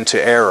you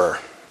into error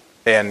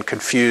and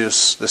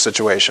confuse the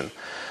situation.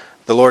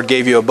 The Lord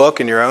gave you a book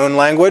in your own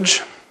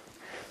language,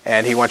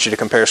 and He wants you to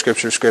compare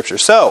Scripture to Scripture.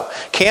 So,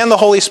 can the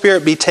Holy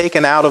Spirit be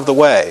taken out of the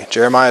way?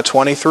 Jeremiah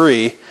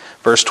 23,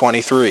 verse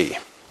 23.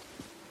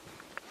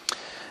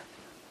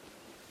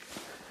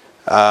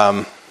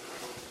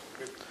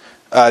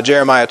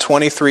 Jeremiah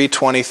 23,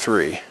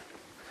 23.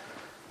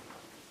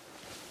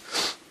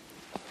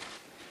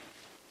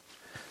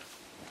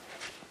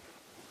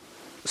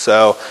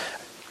 So,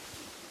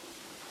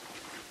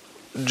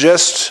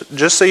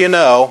 just so you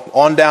know,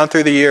 on down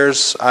through the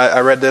years,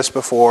 I read this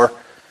before,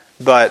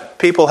 but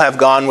people have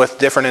gone with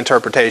different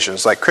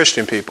interpretations, like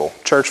Christian people,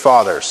 church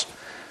fathers,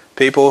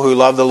 people who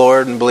love the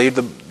Lord and believe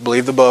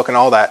the book and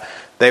all that.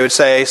 They would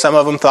say some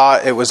of them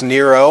thought it was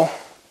Nero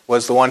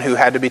was the one who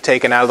had to be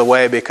taken out of the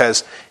way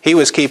because he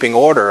was keeping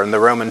order in the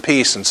Roman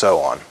peace and so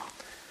on.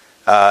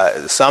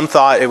 Some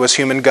thought it was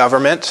human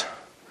government.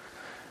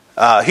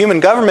 Human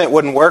government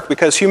wouldn't work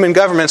because human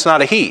government's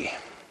not a he.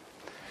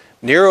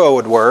 Nero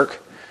would work.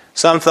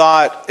 Some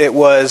thought it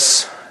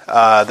was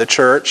the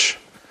church.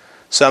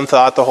 Some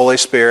thought the Holy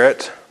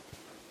Spirit.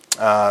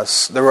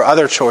 There were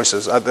other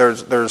choices.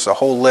 There's a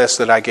whole list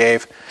that I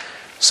gave.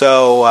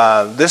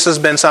 So this has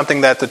been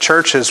something that the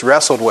church has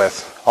wrestled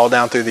with all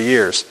down through the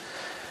years.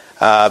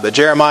 But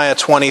Jeremiah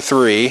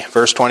 23,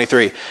 verse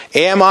 23.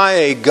 Am I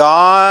a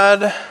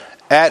God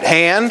at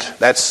hand?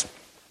 That's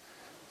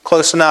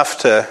close enough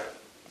to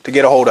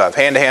get a hold of.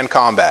 Hand-to-hand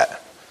combat.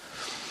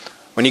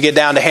 When you get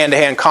down to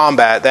hand-to-hand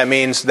combat, that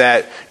means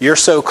that you're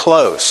so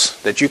close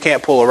that you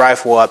can't pull a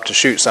rifle up to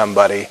shoot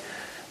somebody.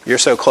 You're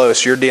so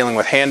close, you're dealing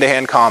with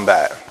hand-to-hand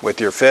combat with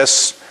your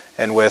fists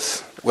and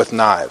with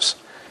knives.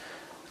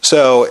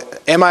 So,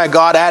 am I a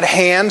God at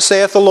hand,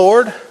 saith the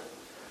Lord,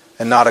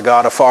 and not a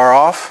God afar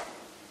off?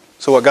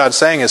 So what God's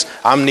saying is,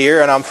 I'm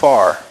near and I'm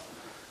far.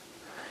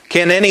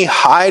 Can any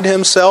hide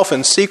himself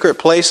in secret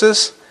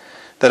places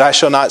that I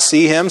shall not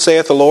see him,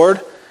 saith the Lord?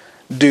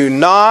 Do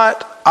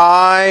not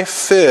I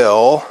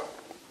fill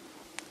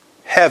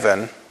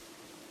heaven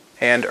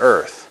and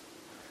earth,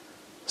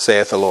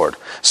 saith the Lord.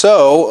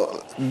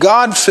 So,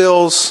 God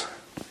fills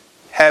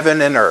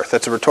heaven and earth.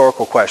 That's a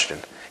rhetorical question.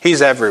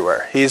 He's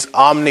everywhere. He's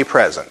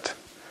omnipresent.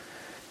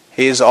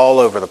 He's all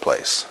over the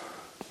place.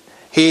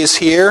 He's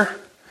here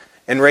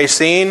in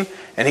Racine,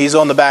 and He's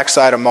on the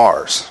backside of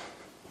Mars.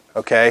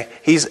 Okay?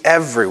 He's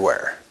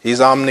everywhere. He's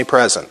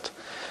omnipresent.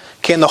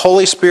 Can the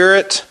Holy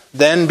Spirit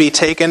then be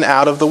taken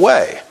out of the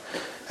way?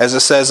 As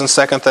it says in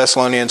 2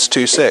 Thessalonians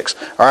 2:6.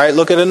 All right,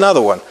 look at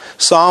another one.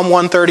 Psalm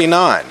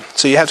 139.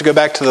 So you have to go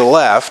back to the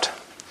left.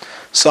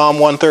 Psalm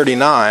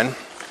 139.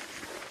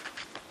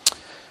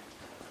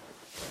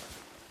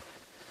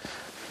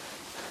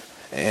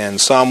 And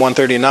Psalm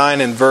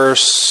 139 and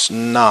verse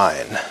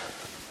 9.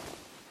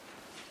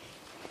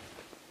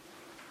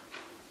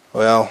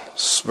 Well,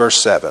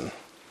 verse 7.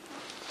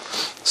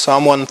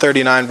 Psalm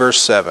 139,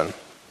 verse 7.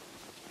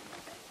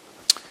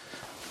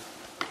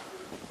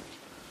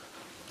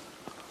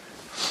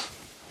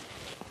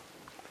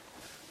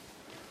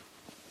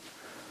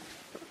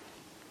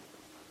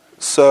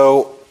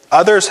 So,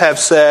 others have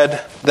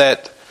said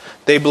that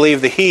they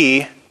believe the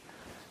He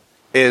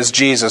is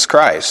Jesus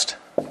Christ.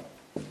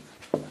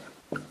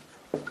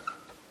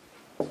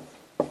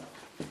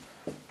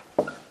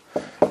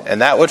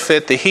 And that would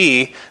fit the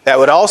He. That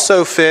would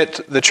also fit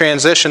the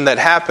transition that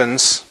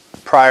happens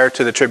prior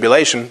to the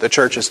tribulation. The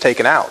church is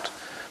taken out.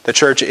 The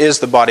church is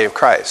the body of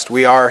Christ.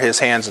 We are His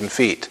hands and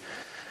feet.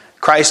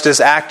 Christ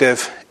is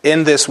active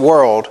in this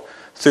world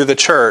through the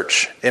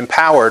church,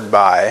 empowered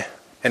by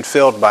and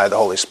filled by the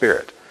Holy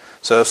Spirit.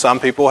 So some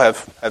people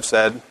have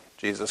said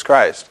Jesus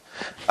Christ.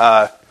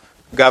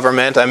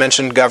 Government, I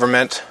mentioned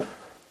government.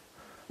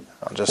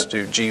 I'll just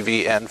do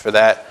GVN for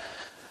that.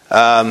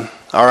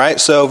 All right,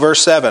 so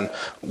verse 7.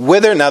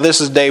 Now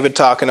this is David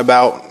talking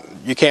about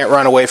you can't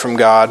run away from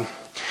God.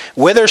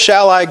 Whither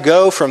shall I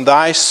go from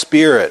thy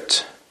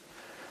spirit?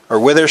 Or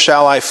whither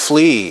shall I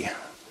flee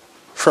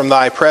from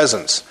thy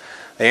presence?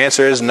 The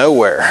answer is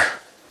nowhere.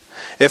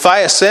 If I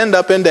ascend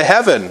up into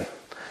heaven,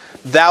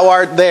 thou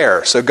art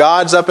there. So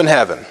God's up in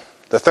heaven.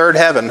 The third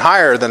heaven,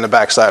 higher than the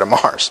backside of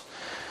Mars.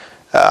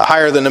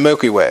 Higher than the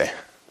Milky Way.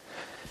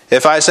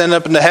 If I ascend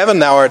up into heaven,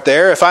 thou art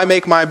there. If I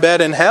make my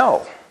bed in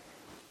hell,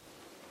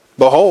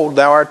 behold,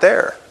 thou art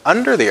there,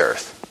 under the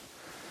earth.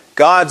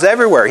 God's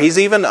everywhere. He's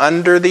even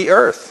under the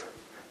earth.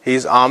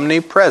 He's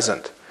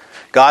omnipresent.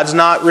 God's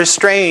not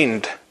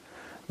restrained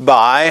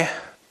by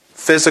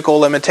physical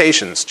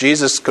limitations.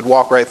 Jesus could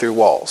walk right through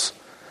walls.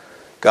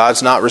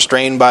 God's not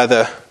restrained by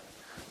the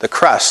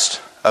crust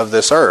of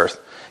this earth.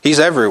 He's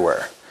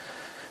everywhere.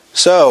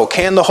 So,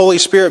 can the Holy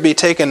Spirit be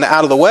taken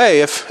out of the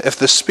way if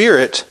the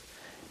Spirit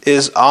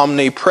is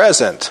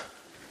omnipresent?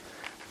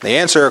 The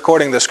answer,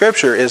 according to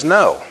Scripture, is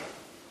no.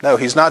 No,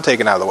 he's not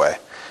taken out of the way.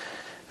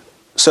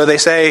 So they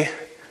say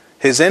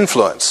his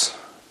influence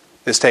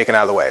is taken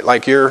out of the way.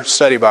 Like your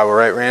study Bible,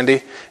 right,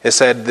 Randy? It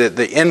said that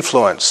the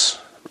influence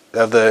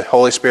of the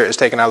Holy Spirit is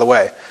taken out of the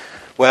way.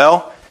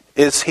 Well,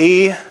 is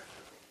he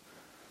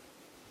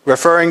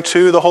referring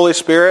to the Holy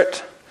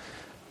Spirit?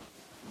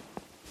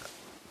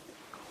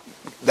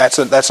 That's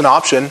an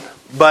option.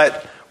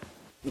 But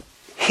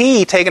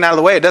he taken out of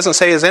the way, it doesn't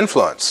say his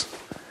influence.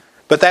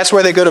 But that's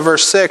where they go to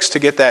verse 6 to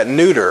get that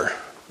neuter.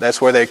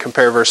 That's where they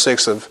compare verse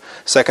 6 of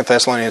 2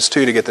 Thessalonians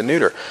 2 to get the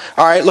neuter.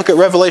 All right, look at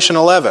Revelation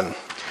 11.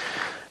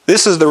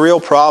 This is the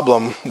real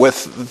problem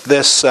with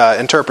this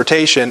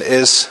interpretation,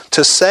 is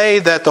to say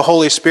that the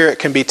Holy Spirit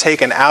can be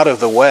taken out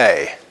of the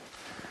way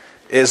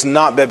is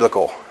not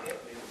biblical.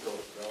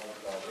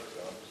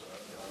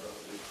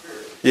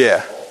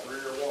 Yeah.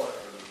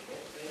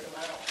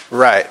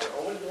 Right.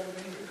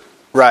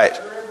 Right.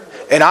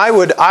 And I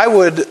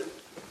would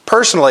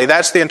personally,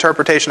 that's the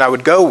interpretation I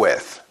would go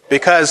with.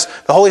 Because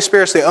the Holy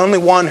Spirit's the only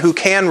one who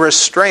can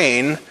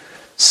restrain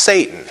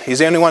Satan. He's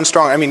the only one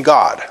strong. I mean,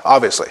 God,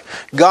 obviously.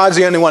 God's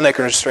the only one that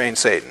can restrain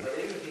Satan.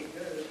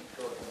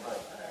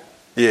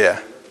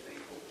 Yeah.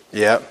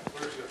 Yep.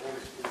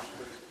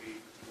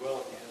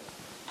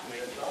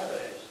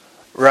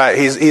 Right.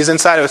 He's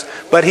inside of us.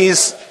 But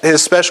his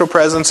special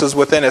presence is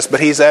within us, but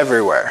he's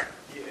everywhere.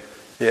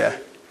 Yeah.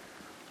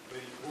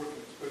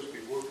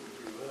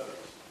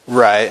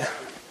 Right.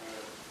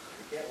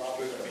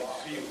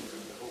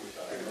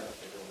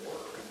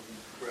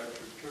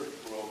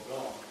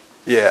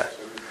 Yeah.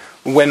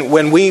 When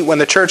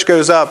the church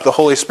goes up, the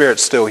Holy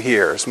Spirit's still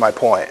here, is my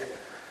point.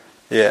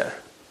 Yeah.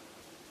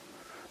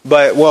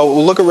 But,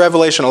 well, look at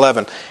Revelation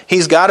 11.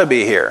 He's got to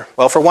be here.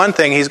 Well, for one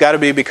thing, he's got to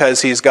be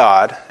because he's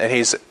God, and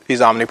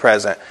he's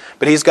omnipresent.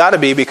 But he's got to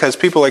be because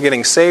people are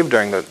getting saved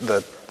during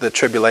the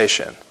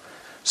tribulation.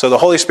 So the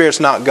Holy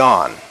Spirit's not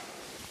gone.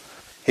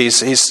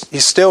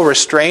 He's still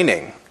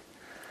restraining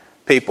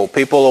people.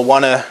 People will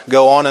want to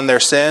go on in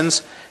their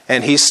sins,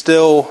 and he's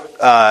still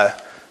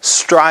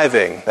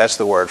striving. That's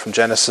the word from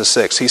Genesis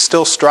 6. He's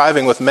still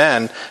striving with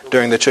men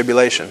during the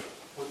tribulation.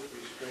 What's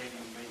restraining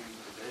men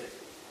today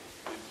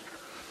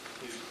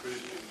is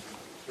Christians and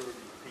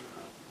conservative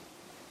people.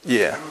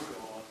 Yeah.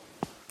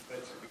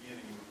 That's the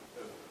beginning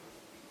of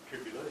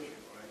tribulation,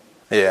 right?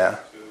 Yeah.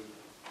 So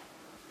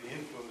the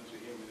influence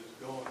of him is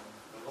gone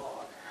a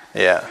lot.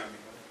 Yeah.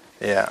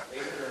 Yeah.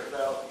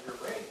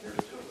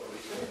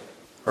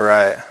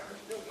 Right.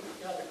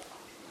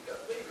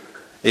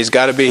 He's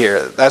got to be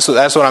here. That's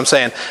what I'm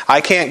saying.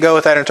 I can't go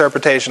with that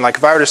interpretation. Like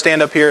if I were to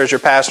stand up here as your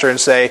pastor and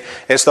say,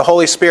 it's the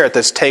Holy Spirit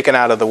that's taken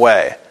out of the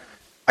way,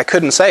 I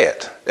couldn't say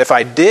it. If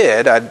I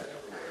did, I'd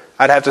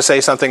have to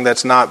say something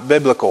that's not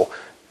biblical.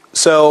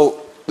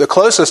 So the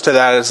closest to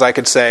that is I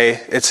could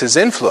say it's his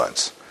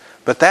influence.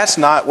 But that's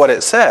not what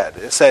it said.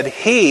 It said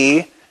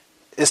he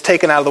is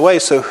taken out of the way.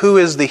 So who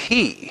is the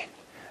he?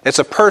 It's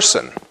a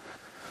person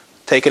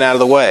taken out of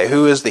the way.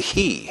 Who is the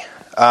he?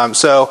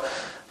 So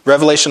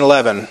Revelation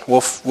 11.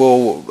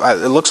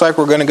 It looks like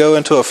we're going to go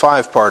into a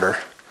 5-parter.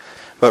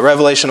 But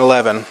Revelation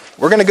 11.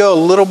 We're going to go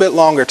a little bit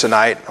longer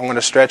tonight. I'm going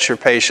to stretch your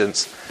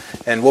patience.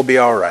 And we'll be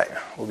all right.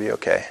 We'll be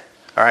okay.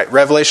 All right,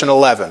 Revelation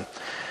 11.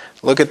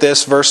 Look at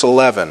this, verse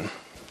 11.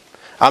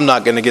 I'm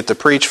not going to get to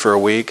preach for a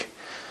week.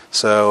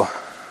 So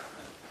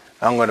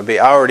I'm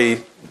already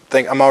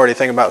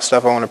thinking about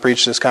stuff I want to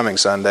preach this coming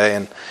Sunday.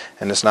 And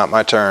it's not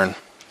my turn.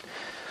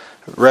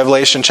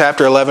 Revelation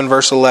chapter 11,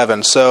 verse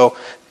 11. So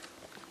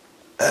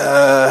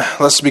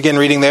let's begin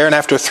reading there. And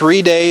after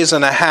 3 days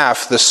and a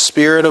half, the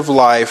Spirit of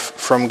life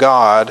from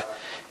God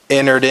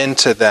entered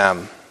into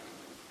them.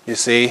 You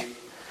see?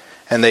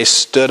 And they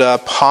stood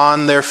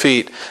upon their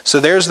feet. So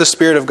there's the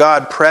Spirit of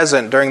God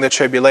present during the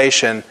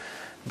tribulation,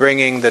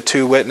 bringing the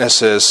 2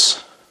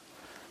 witnesses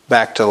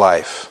back to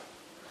life.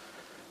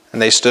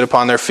 And they stood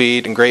upon their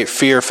feet, and great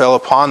fear fell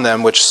upon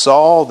them which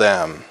saw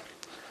them.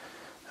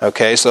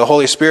 Okay, so the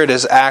Holy Spirit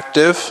is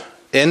active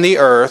in the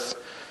earth,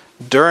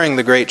 during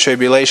the Great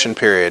Tribulation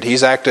period.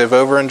 He's active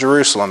over in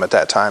Jerusalem at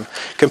that time.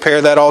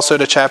 Compare that also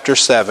to chapter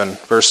 7,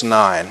 verse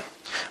 9.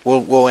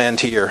 We'll end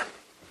here.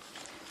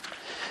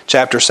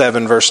 Chapter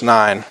 7, verse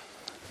 9.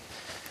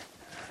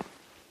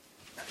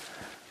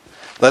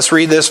 Let's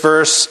read this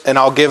verse, and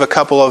I'll give a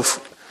couple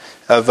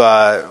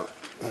of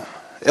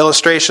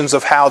illustrations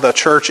of how the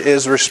church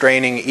is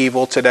restraining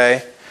evil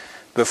today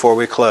before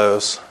we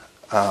close.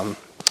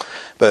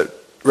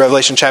 But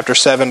Revelation chapter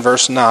 7,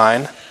 verse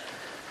 9.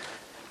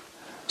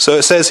 So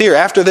it says here,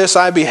 "After this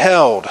I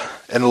beheld,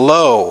 and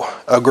lo,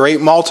 a great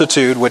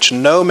multitude which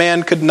no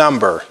man could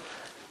number."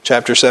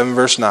 Chapter 7,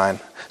 verse 9.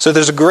 So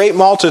there's a great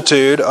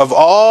multitude of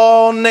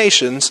all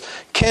nations,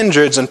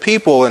 kindreds, and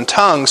people and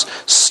tongues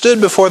stood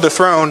before the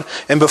throne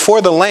and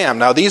before the Lamb.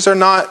 Now these are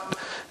not,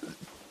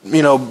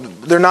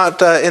 they're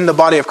not in the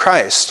body of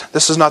Christ.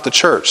 This is not the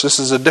church. This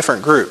is a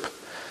different group.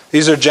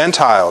 These are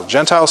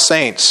Gentile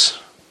saints,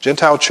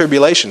 Gentile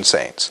tribulation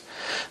saints.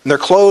 And they're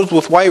clothed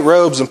with white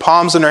robes and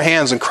palms in their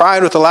hands, and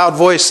cried with a loud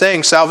voice,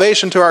 saying,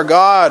 "Salvation to our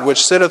God,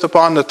 which sitteth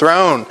upon the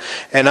throne,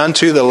 and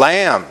unto the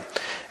Lamb."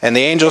 And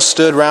the angels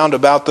stood round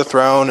about the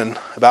throne and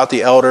about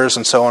the elders,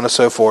 and so on and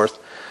so forth.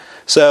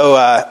 So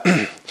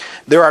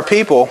there are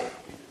people.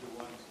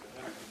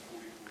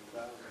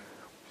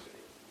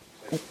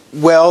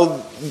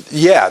 Well,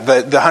 yeah,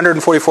 the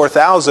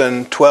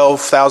 144,000,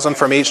 12,000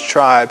 from each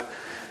tribe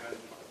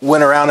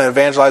went around and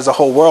evangelized the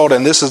whole world,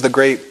 and this is the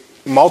great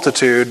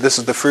multitude. This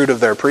is the fruit of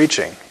their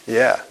preaching.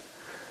 Yeah.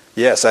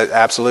 Yes,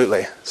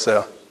 absolutely.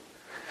 So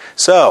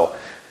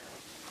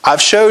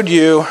I've showed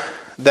you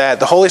that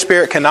the Holy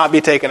Spirit cannot be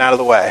taken out of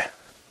the way.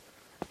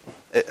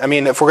 I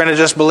mean, if we're going to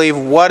just believe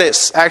what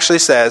it actually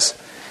says,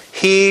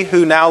 "He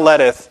who now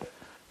letteth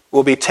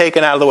will be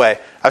taken out of the way."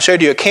 I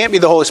showed you it can't be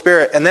the Holy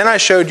Spirit, and then I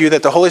showed you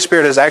that the Holy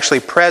Spirit is actually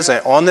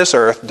present on this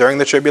earth during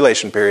the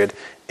tribulation period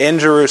in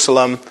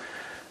Jerusalem,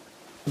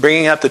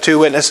 bringing up the two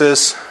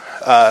witnesses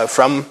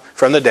from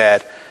the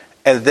dead,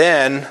 and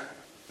then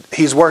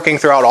he's working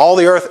throughout all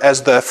the earth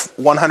as the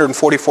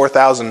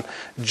 144,000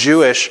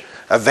 Jewish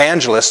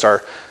evangelists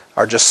are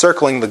just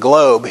circling the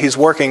globe. He's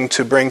working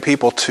to bring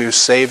people to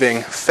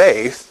saving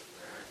faith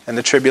in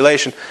the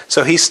tribulation.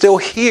 So he's still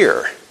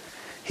here.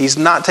 He's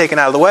not taken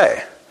out of the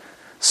way.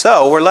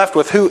 So we're left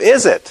with, who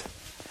is it?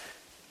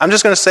 I'm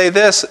just going to say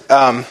this.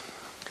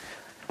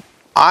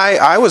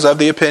 I was of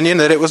the opinion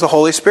that it was the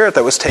Holy Spirit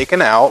that was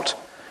taken out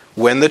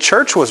when the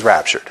church was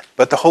raptured.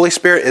 But the Holy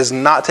Spirit is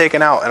not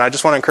taken out. And I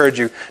just want to encourage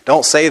you,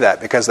 don't say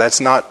that, because that's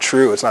not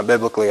true. It's not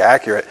biblically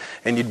accurate,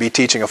 and you'd be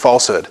teaching a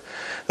falsehood.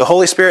 The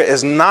Holy Spirit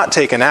is not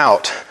taken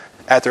out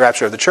at the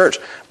rapture of the church.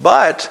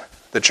 But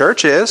the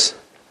church is.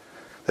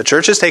 The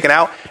church is taken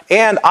out.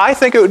 And I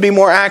think it would be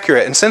more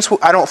accurate. And since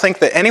I don't think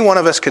that any one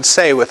of us could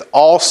say with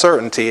all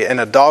certainty in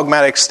a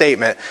dogmatic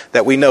statement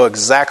that we know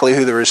exactly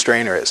who the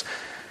restrainer is.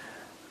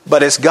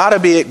 But it's got to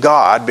be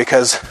God,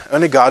 because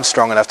only God's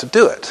strong enough to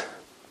do it.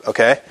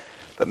 Okay?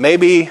 But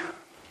maybe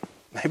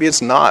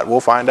it's not. We'll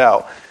find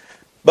out.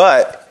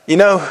 But you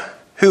know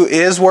who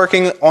is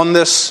working on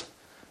this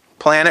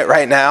planet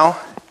right now?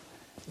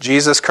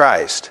 Jesus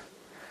Christ.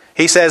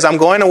 He says, "I'm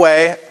going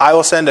away. I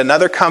will send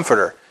another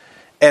comforter."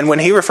 And when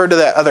he referred to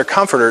that other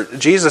comforter,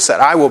 Jesus said,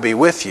 "I will be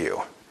with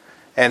you."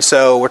 And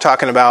so we're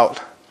talking about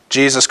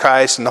Jesus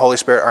Christ and the Holy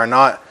Spirit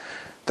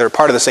they're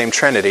part of the same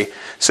Trinity.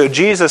 So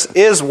Jesus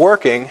is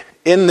working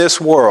in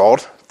this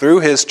world through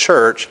his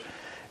church.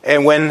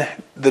 And when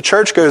the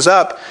church goes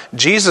up,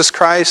 Jesus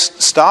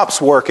Christ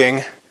stops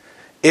working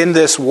in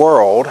this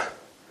world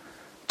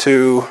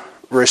to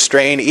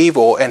restrain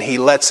evil, and he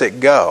lets it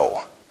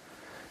go.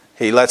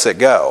 He lets it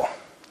go.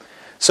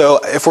 So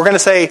if we're going to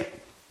say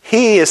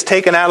he is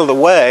taken out of the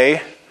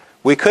way,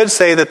 we could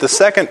say that the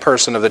second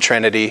person of the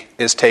Trinity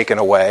is taken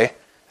away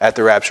at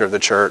the rapture of the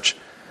church,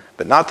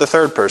 but not the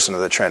third person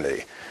of the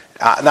Trinity.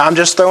 Now I'm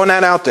just throwing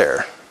that out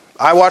there.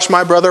 I watched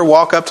my brother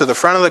walk up to the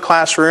front of the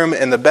classroom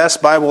in the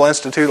best Bible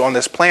institute on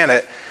this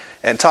planet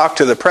and talk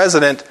to the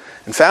president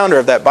and founder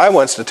of that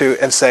Bible institute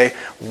and say,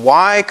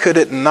 why could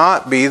it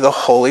not be the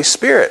Holy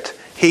Spirit?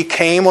 He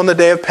came on the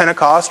day of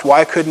Pentecost.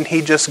 Why couldn't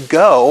he just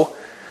go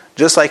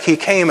just like he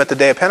came at the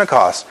day of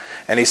Pentecost?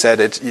 And he said,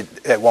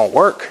 it won't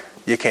work.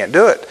 You can't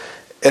do it.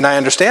 And I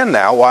understand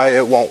now why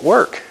it won't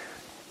work.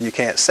 You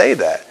can't say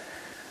that.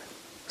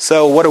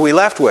 So what are we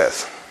left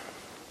with?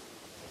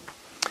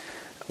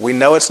 We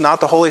know it's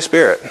not the Holy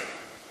Spirit.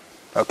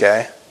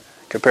 Okay?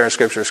 Comparing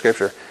Scripture to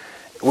Scripture.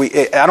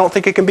 I don't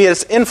think it can be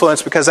its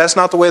influence, because that's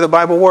not the way the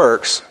Bible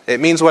works. It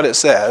means what it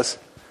says.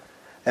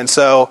 And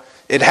so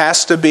it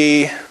has to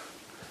be,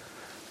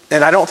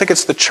 and I don't think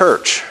it's the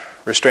church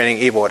restraining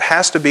evil. It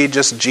has to be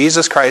just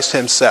Jesus Christ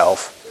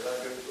himself.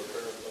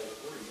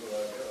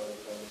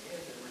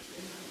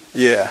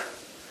 Yeah.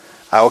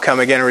 I will come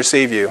again and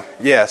receive you.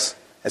 Yes.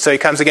 And so he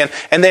comes again.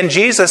 And then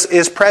Jesus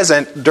is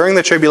present during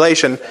the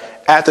tribulation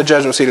at the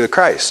judgment seat of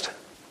Christ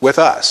with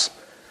us.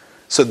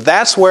 So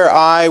that's where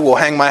I will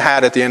hang my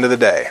hat at the end of the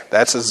day.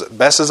 That's as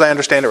best as I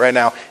understand it right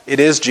now. It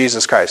is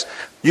Jesus Christ.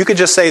 You could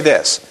just say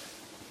this,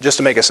 just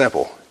to make it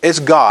simple. It's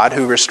God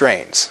who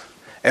restrains.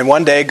 And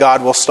one day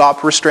God will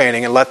stop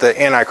restraining and let the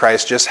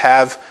Antichrist just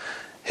have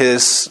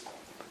his,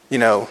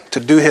 to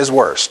do his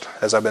worst,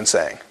 as I've been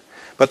saying.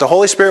 But the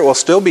Holy Spirit will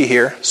still be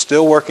here,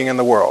 still working in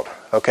the world.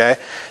 Okay?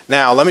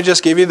 Now, let me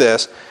just give you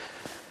this,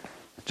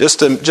 just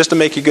to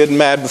make you good and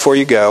mad before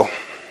you go.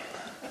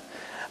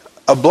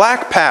 A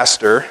black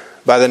pastor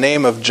by the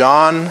name of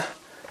John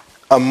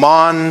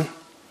Amon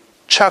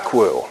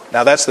Chukwu.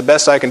 Now, that's the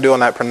best I can do on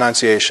that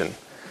pronunciation.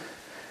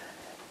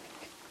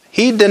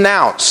 He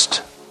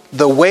denounced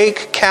the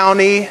Wake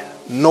County,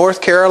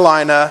 North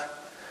Carolina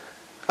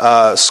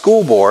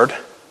school board.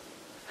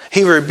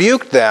 He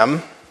rebuked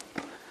them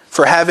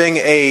for having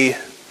a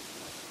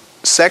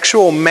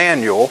sexual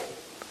manual,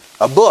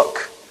 a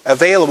book,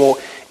 available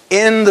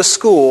in the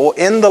school,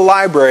 in the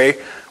library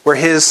where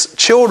his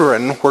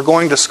children were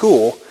going to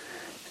school.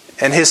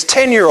 And his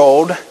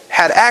 10-year-old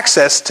had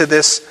access to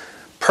this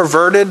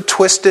perverted,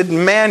 twisted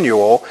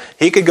manual.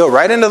 He could go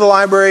right into the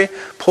library,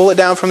 pull it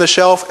down from the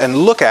shelf, and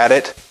look at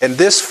it. And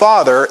this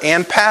father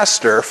and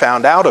pastor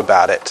found out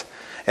about it.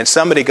 And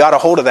somebody got a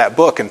hold of that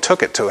book and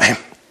took it to him.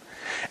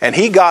 And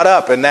he got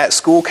up in that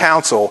school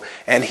council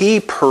and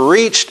he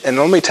preached. And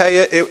let me tell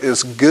you, it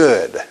was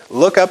good.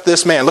 Look up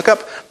this man. Look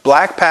up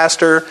Black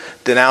Pastor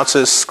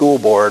Denounces School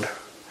Board.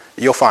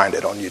 You'll find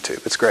it on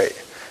YouTube. It's great.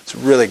 It's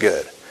really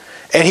good.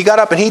 And he got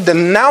up and he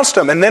denounced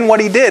them. And then what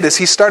he did is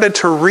he started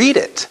to read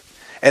it.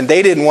 And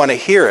they didn't want to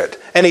hear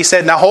it. And he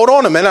said, now hold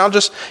on a minute, I'll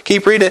just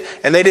keep reading it.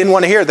 And they didn't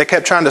want to hear it. They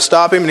kept trying to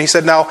stop him. And he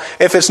said, now,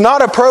 if it's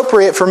not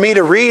appropriate for me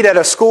to read at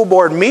a school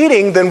board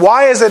meeting, then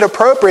why is it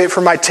appropriate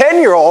for my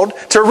 10-year-old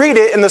to read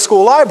it in the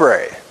school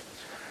library?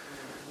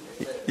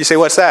 You say,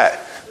 what's that?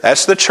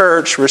 That's the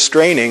church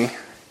restraining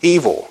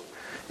evil.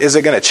 Is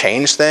it going to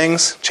change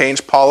things,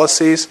 change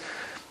policies?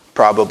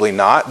 Probably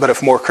not. But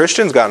if more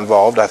Christians got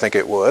involved, I think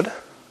it would.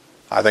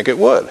 I think it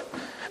would.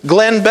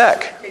 Glenn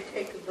Beck.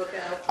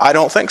 I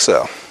don't think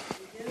so.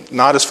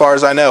 Not as far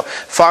as I know.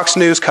 Fox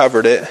News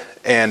covered it,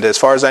 and as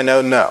far as I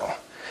know, no.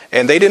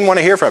 And they didn't want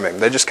to hear from him.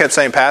 They just kept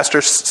saying, Pastor,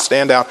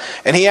 stand down.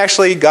 And he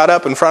actually got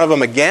up in front of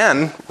them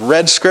again,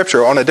 read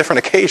Scripture on a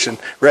different occasion,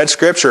 read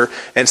Scripture,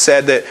 and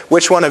said that,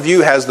 which one of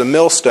you has the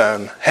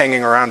millstone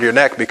hanging around your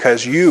neck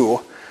because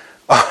you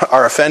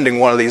are offending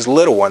one of these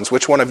little ones?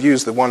 Which one of you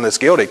is the one that's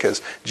guilty?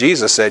 Because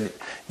Jesus said,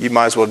 you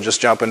might as well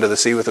just jump into the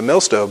sea with a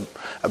millstone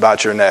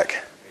about your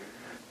neck.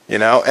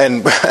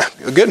 And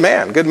good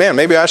man.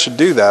 Maybe I should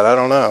do that. I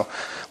don't know.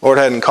 Lord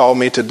hadn't called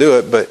me to do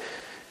it,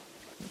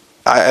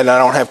 I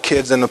don't have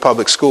kids in the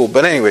public school.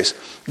 But anyways,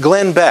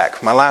 Glenn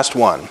Beck, my last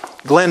one.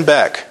 Glenn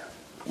Beck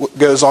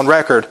goes on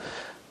record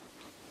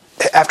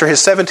after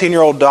his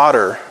 17-year-old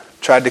daughter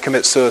tried to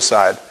commit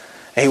suicide.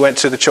 And he went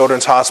to the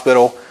children's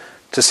hospital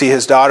to see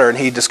his daughter, and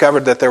he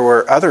discovered that there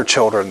were other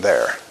children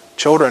there.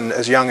 Children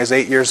as young as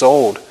 8 years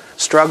old,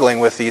 struggling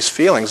with these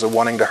feelings of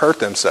wanting to hurt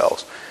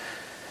themselves.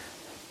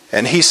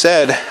 And he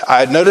said, I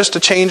had noticed a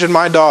change in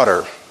my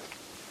daughter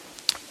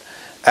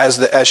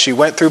as she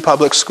went through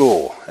public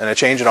school, and a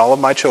change in all of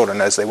my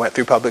children as they went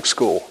through public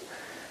school.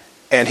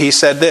 And he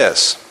said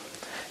this.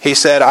 He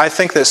said, I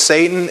think that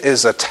Satan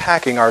is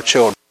attacking our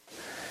children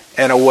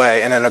in a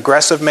way, in an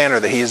aggressive manner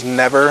that he has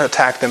never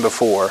attacked them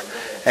before.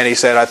 And he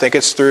said, I think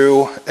it's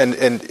through,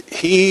 and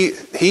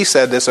he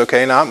said this,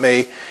 okay, not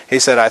me. He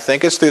said, I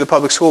think it's through the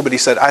public school, but he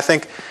said, I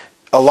think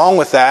along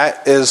with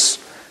that is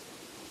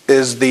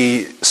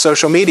the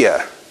social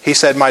media. He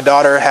said, my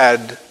daughter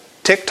had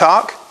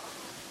TikTok.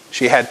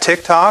 She had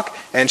TikTok,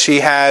 and she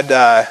had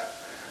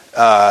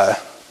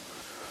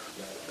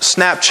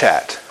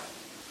Snapchat.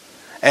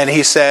 And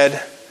he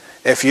said,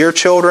 if your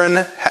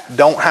children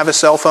don't have a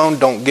cell phone,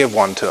 don't give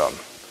one to them.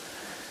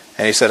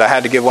 And he said, I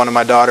had to give one to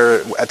my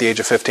daughter at the age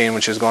of 15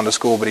 when she was going to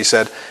school. But he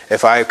said,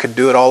 if I could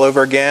do it all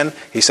over again,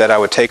 he said, I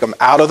would take them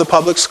out of the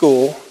public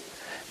school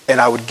and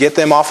I would get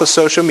them off of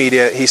social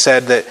media. He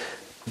said that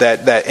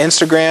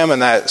Instagram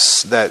and that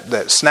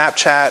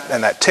Snapchat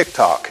and that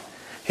TikTok,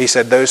 he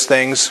said those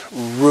things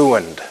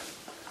ruined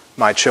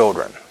my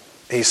children.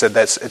 He said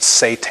it's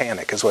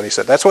satanic is what he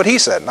said. That's what he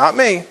said, not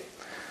me.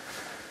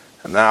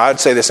 Now I'd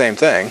say the same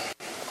thing.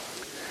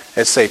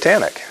 It's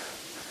satanic.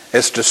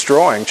 It's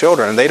destroying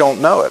children, and they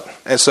don't know it.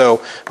 And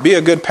so be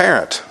a good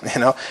parent,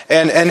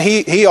 And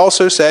he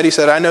also said,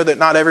 I know that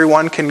not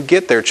everyone can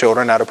get their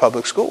children out of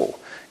public school.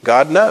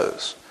 God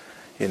knows,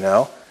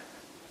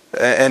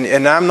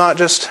 And I'm not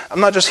just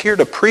here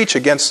to preach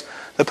against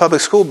the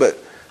public school, but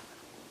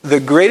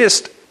the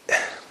greatest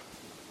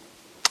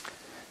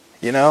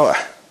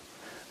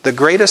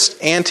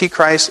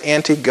antichrist,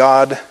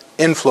 anti-God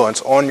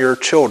influence on your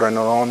children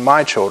and on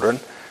my children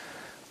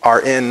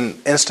are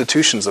in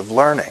institutions of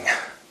learning.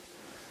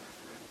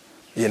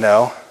 They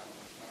asked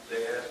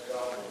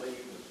God to leave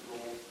the school,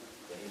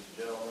 and he's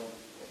a gentleman,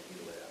 and he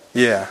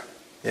left.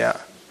 Yeah.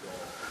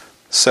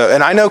 So,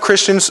 and I know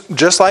Christians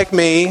just like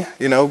me,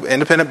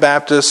 Independent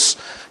Baptists,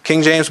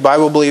 King James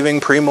Bible believing,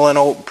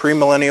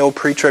 premillennial,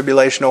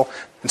 pre-tribulational,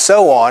 and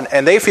so on,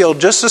 and they feel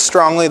just as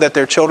strongly that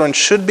their children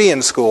should be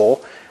in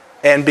school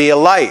and be a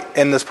light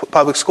in this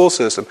public school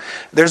system.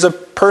 There's a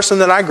person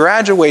that I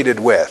graduated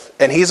with,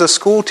 and he's a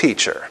school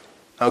teacher,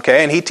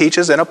 okay, and he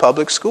teaches in a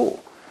public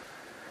school.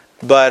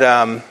 But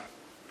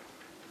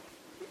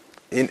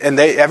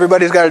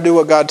everybody's got to do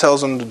what God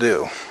tells them to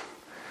do.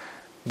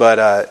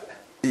 But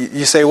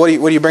you say, what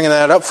are you bringing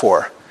that up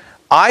for?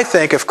 I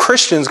think if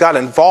Christians got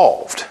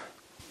involved,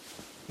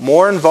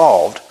 more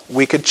involved,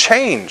 we could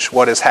change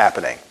what is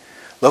happening.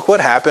 Look what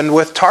happened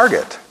with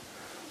Target.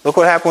 Look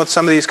what happened with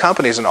some of these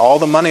companies and all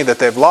the money that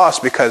they've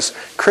lost because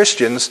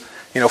Christians,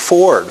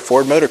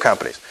 Ford Motor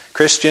Companies,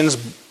 Christians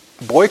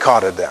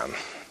boycotted them,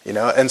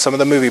 and some of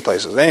the movie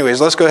places. Anyways,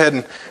 let's go ahead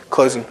and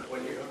close.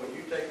 When you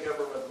take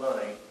government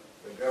money,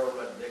 the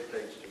government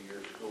dictates to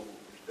your school,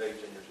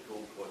 states in your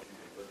schools what you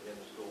can put in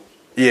the schools.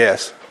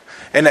 Yes.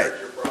 And That's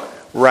your problem.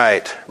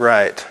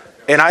 Right.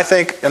 And I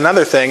think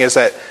another thing is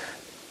that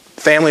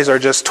families are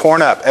just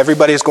torn up.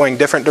 Everybody's going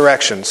different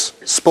directions.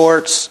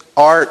 Sports,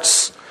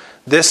 arts,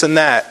 this and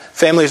that.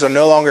 Families are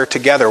no longer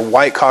together,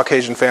 white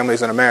Caucasian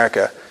families in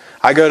America.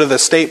 I go to the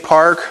state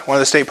park, one of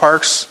the state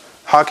parks,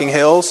 Hocking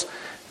Hills.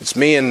 It's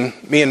me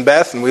and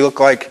Beth, and we look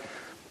like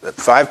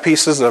 5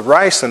 pieces of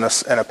rice and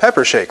a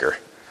pepper shaker.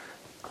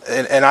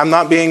 And I'm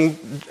not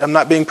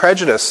being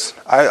prejudiced.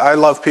 I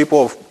love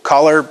people of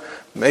color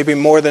maybe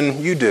more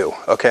than you do,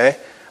 okay?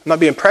 I'm not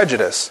being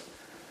prejudiced.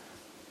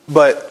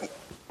 But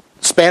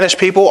Spanish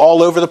people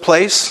all over the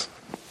place,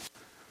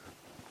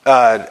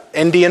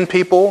 Indian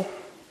people,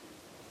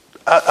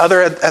 I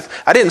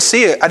didn't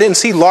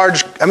see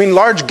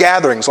large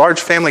gatherings, large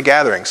family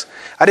gatherings.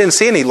 I didn't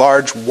see any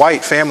large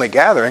white family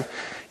gathering.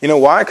 You know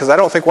why? Because I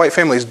don't think white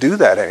families do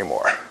that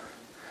anymore.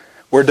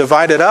 We're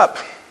divided up.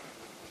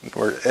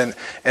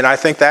 And I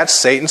think that's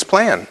Satan's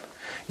plan.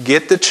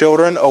 Get the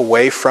children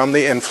away from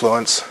the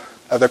influence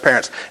of their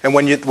parents. And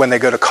when they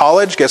go to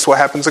college, guess what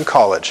happens in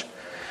college?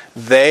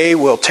 They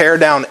will tear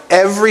down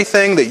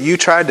everything that you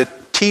tried to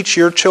teach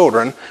your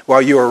children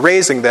while you were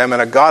raising them in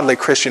a godly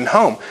Christian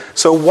home.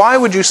 So why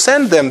would you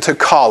send them to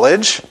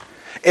college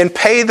and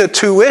pay the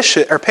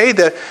tuition or pay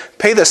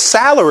the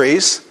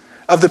salaries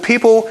of the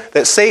people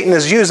that Satan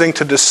is using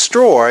to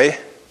destroy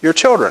your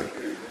children?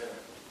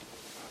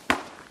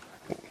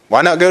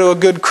 Why not go to a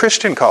good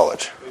Christian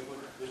college? They went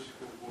to this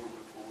school board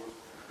before,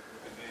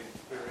 and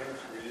their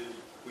answer is,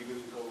 we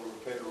lose all our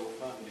federal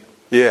funding.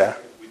 Yeah.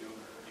 We don't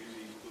use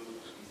these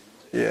books.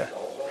 Yeah.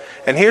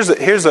 And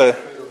here's a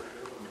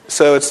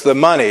so it's the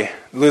money,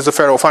 lose the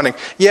federal funding.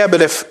 Yeah,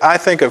 but if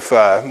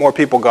more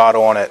people got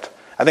on it,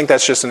 I think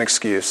that's just an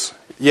excuse.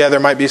 Yeah,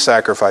 there might be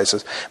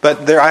sacrifices.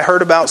 But I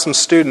heard about some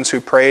students who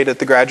prayed at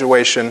the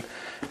graduation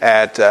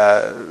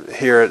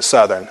here at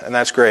Southern, and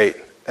that's great.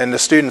 And the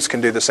students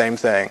can do the same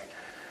thing.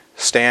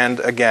 Stand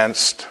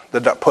against,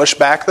 push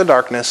back the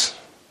darkness,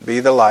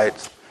 be the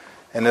light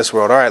in this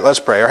world. All right, let's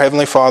pray. Our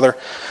Heavenly Father,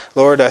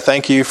 Lord, I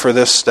thank you for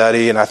this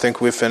study, and I think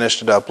we've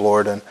finished it up,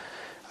 Lord. And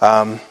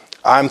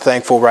I'm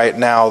thankful right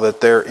now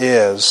that there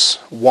is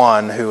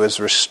one who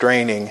is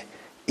restraining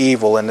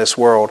evil in this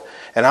world.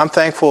 And I'm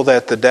thankful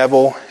that the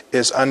devil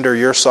is under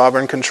your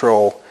sovereign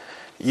control.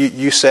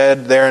 You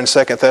said there in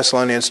 2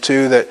 Thessalonians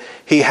 2 that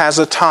he has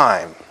a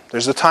time.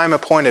 There's a time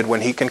appointed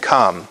when he can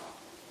come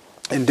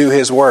and do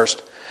his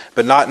worst,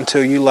 but not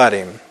until you let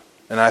him.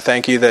 And I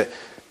thank you that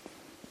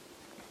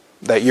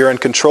you're in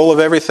control of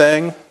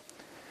everything,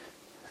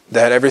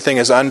 that everything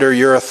is under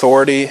your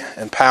authority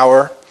and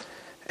power,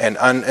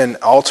 and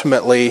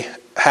ultimately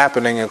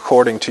happening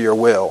according to your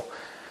will.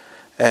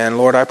 And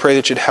Lord, I pray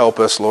that you'd help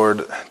us,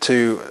 Lord,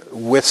 to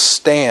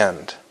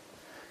withstand,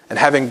 and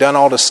having done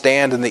all to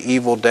stand in the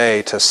evil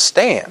day, to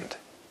stand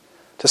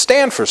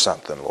for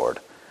something, Lord.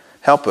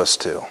 Help us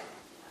to.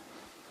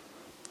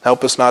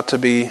 Help us not to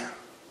be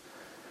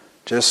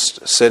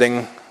just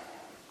sitting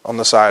on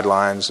the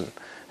sidelines, and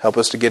help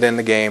us to get in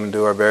the game and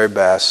do our very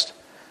best.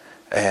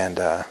 And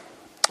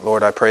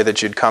Lord, I pray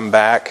that you'd come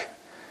back.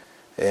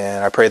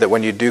 And I pray that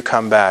when you do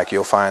come back,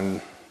 you'll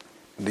find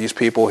these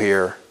people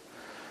here,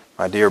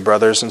 my dear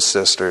brothers and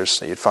sisters,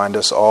 that you'd find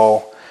us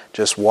all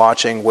just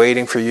watching,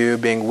 waiting for you,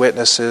 being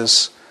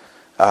witnesses,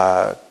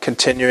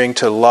 continuing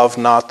to love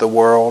not the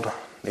world,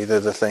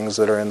 neither the things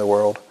that are in the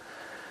world.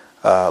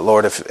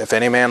 Lord, if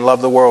any man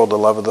love the world, the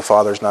love of the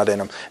Father is not in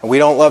him. And we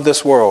don't love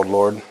this world,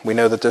 Lord. We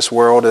know that this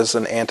world is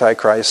an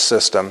antichrist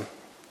system,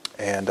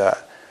 and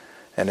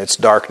it's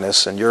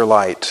darkness, and your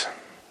light.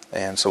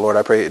 And so, Lord,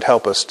 I pray you'd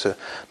help us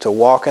to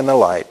walk in the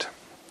light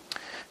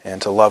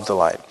and to love the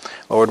light.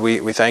 Lord,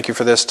 we thank you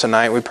for this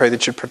tonight. We pray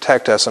that you'd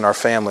protect us and our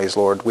families,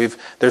 Lord.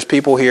 There's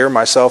people here,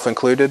 myself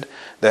included,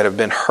 that have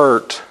been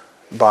hurt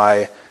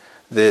by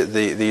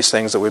these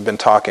things that we've been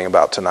talking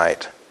about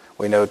tonight.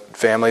 We know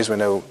families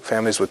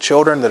with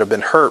children that have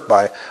been hurt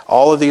by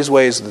all of these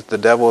ways that the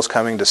devil is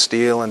coming to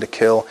steal and to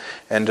kill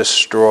and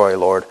destroy,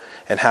 Lord,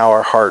 and how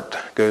our heart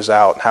goes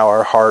out, how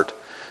our heart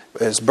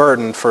is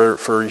burdened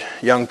for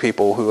young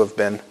people who have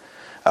been,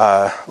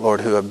 Lord,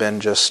 who have been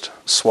just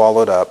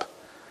swallowed up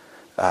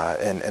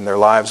and their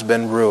lives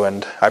been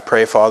ruined. I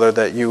pray, Father,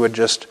 that you would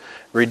just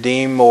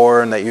redeem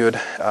more and that you would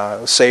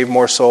save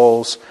more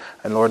souls.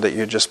 And Lord, that you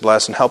would just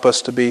bless and help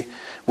us to be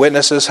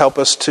witnesses. Help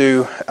us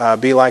to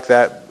be like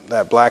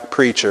that black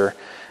preacher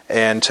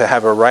and to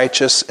have a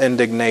righteous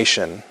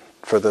indignation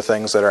for the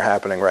things that are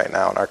happening right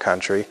now in our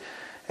country.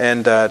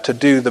 And to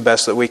do the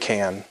best that we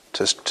can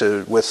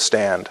to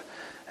withstand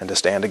and to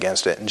stand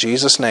against it. In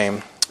Jesus'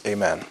 name,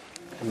 amen.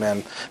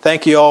 Amen.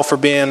 Thank you all for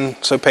being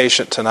so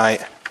patient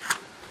tonight.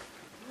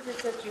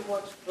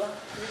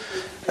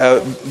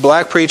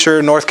 Black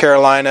preacher, North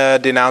Carolina,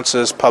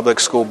 denounces public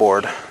school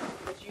board.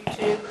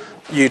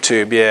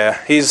 YouTube,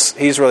 yeah.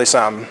 He's really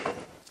something.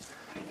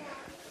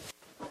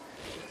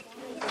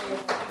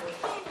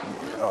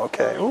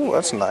 Okay. Ooh,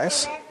 that's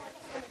nice.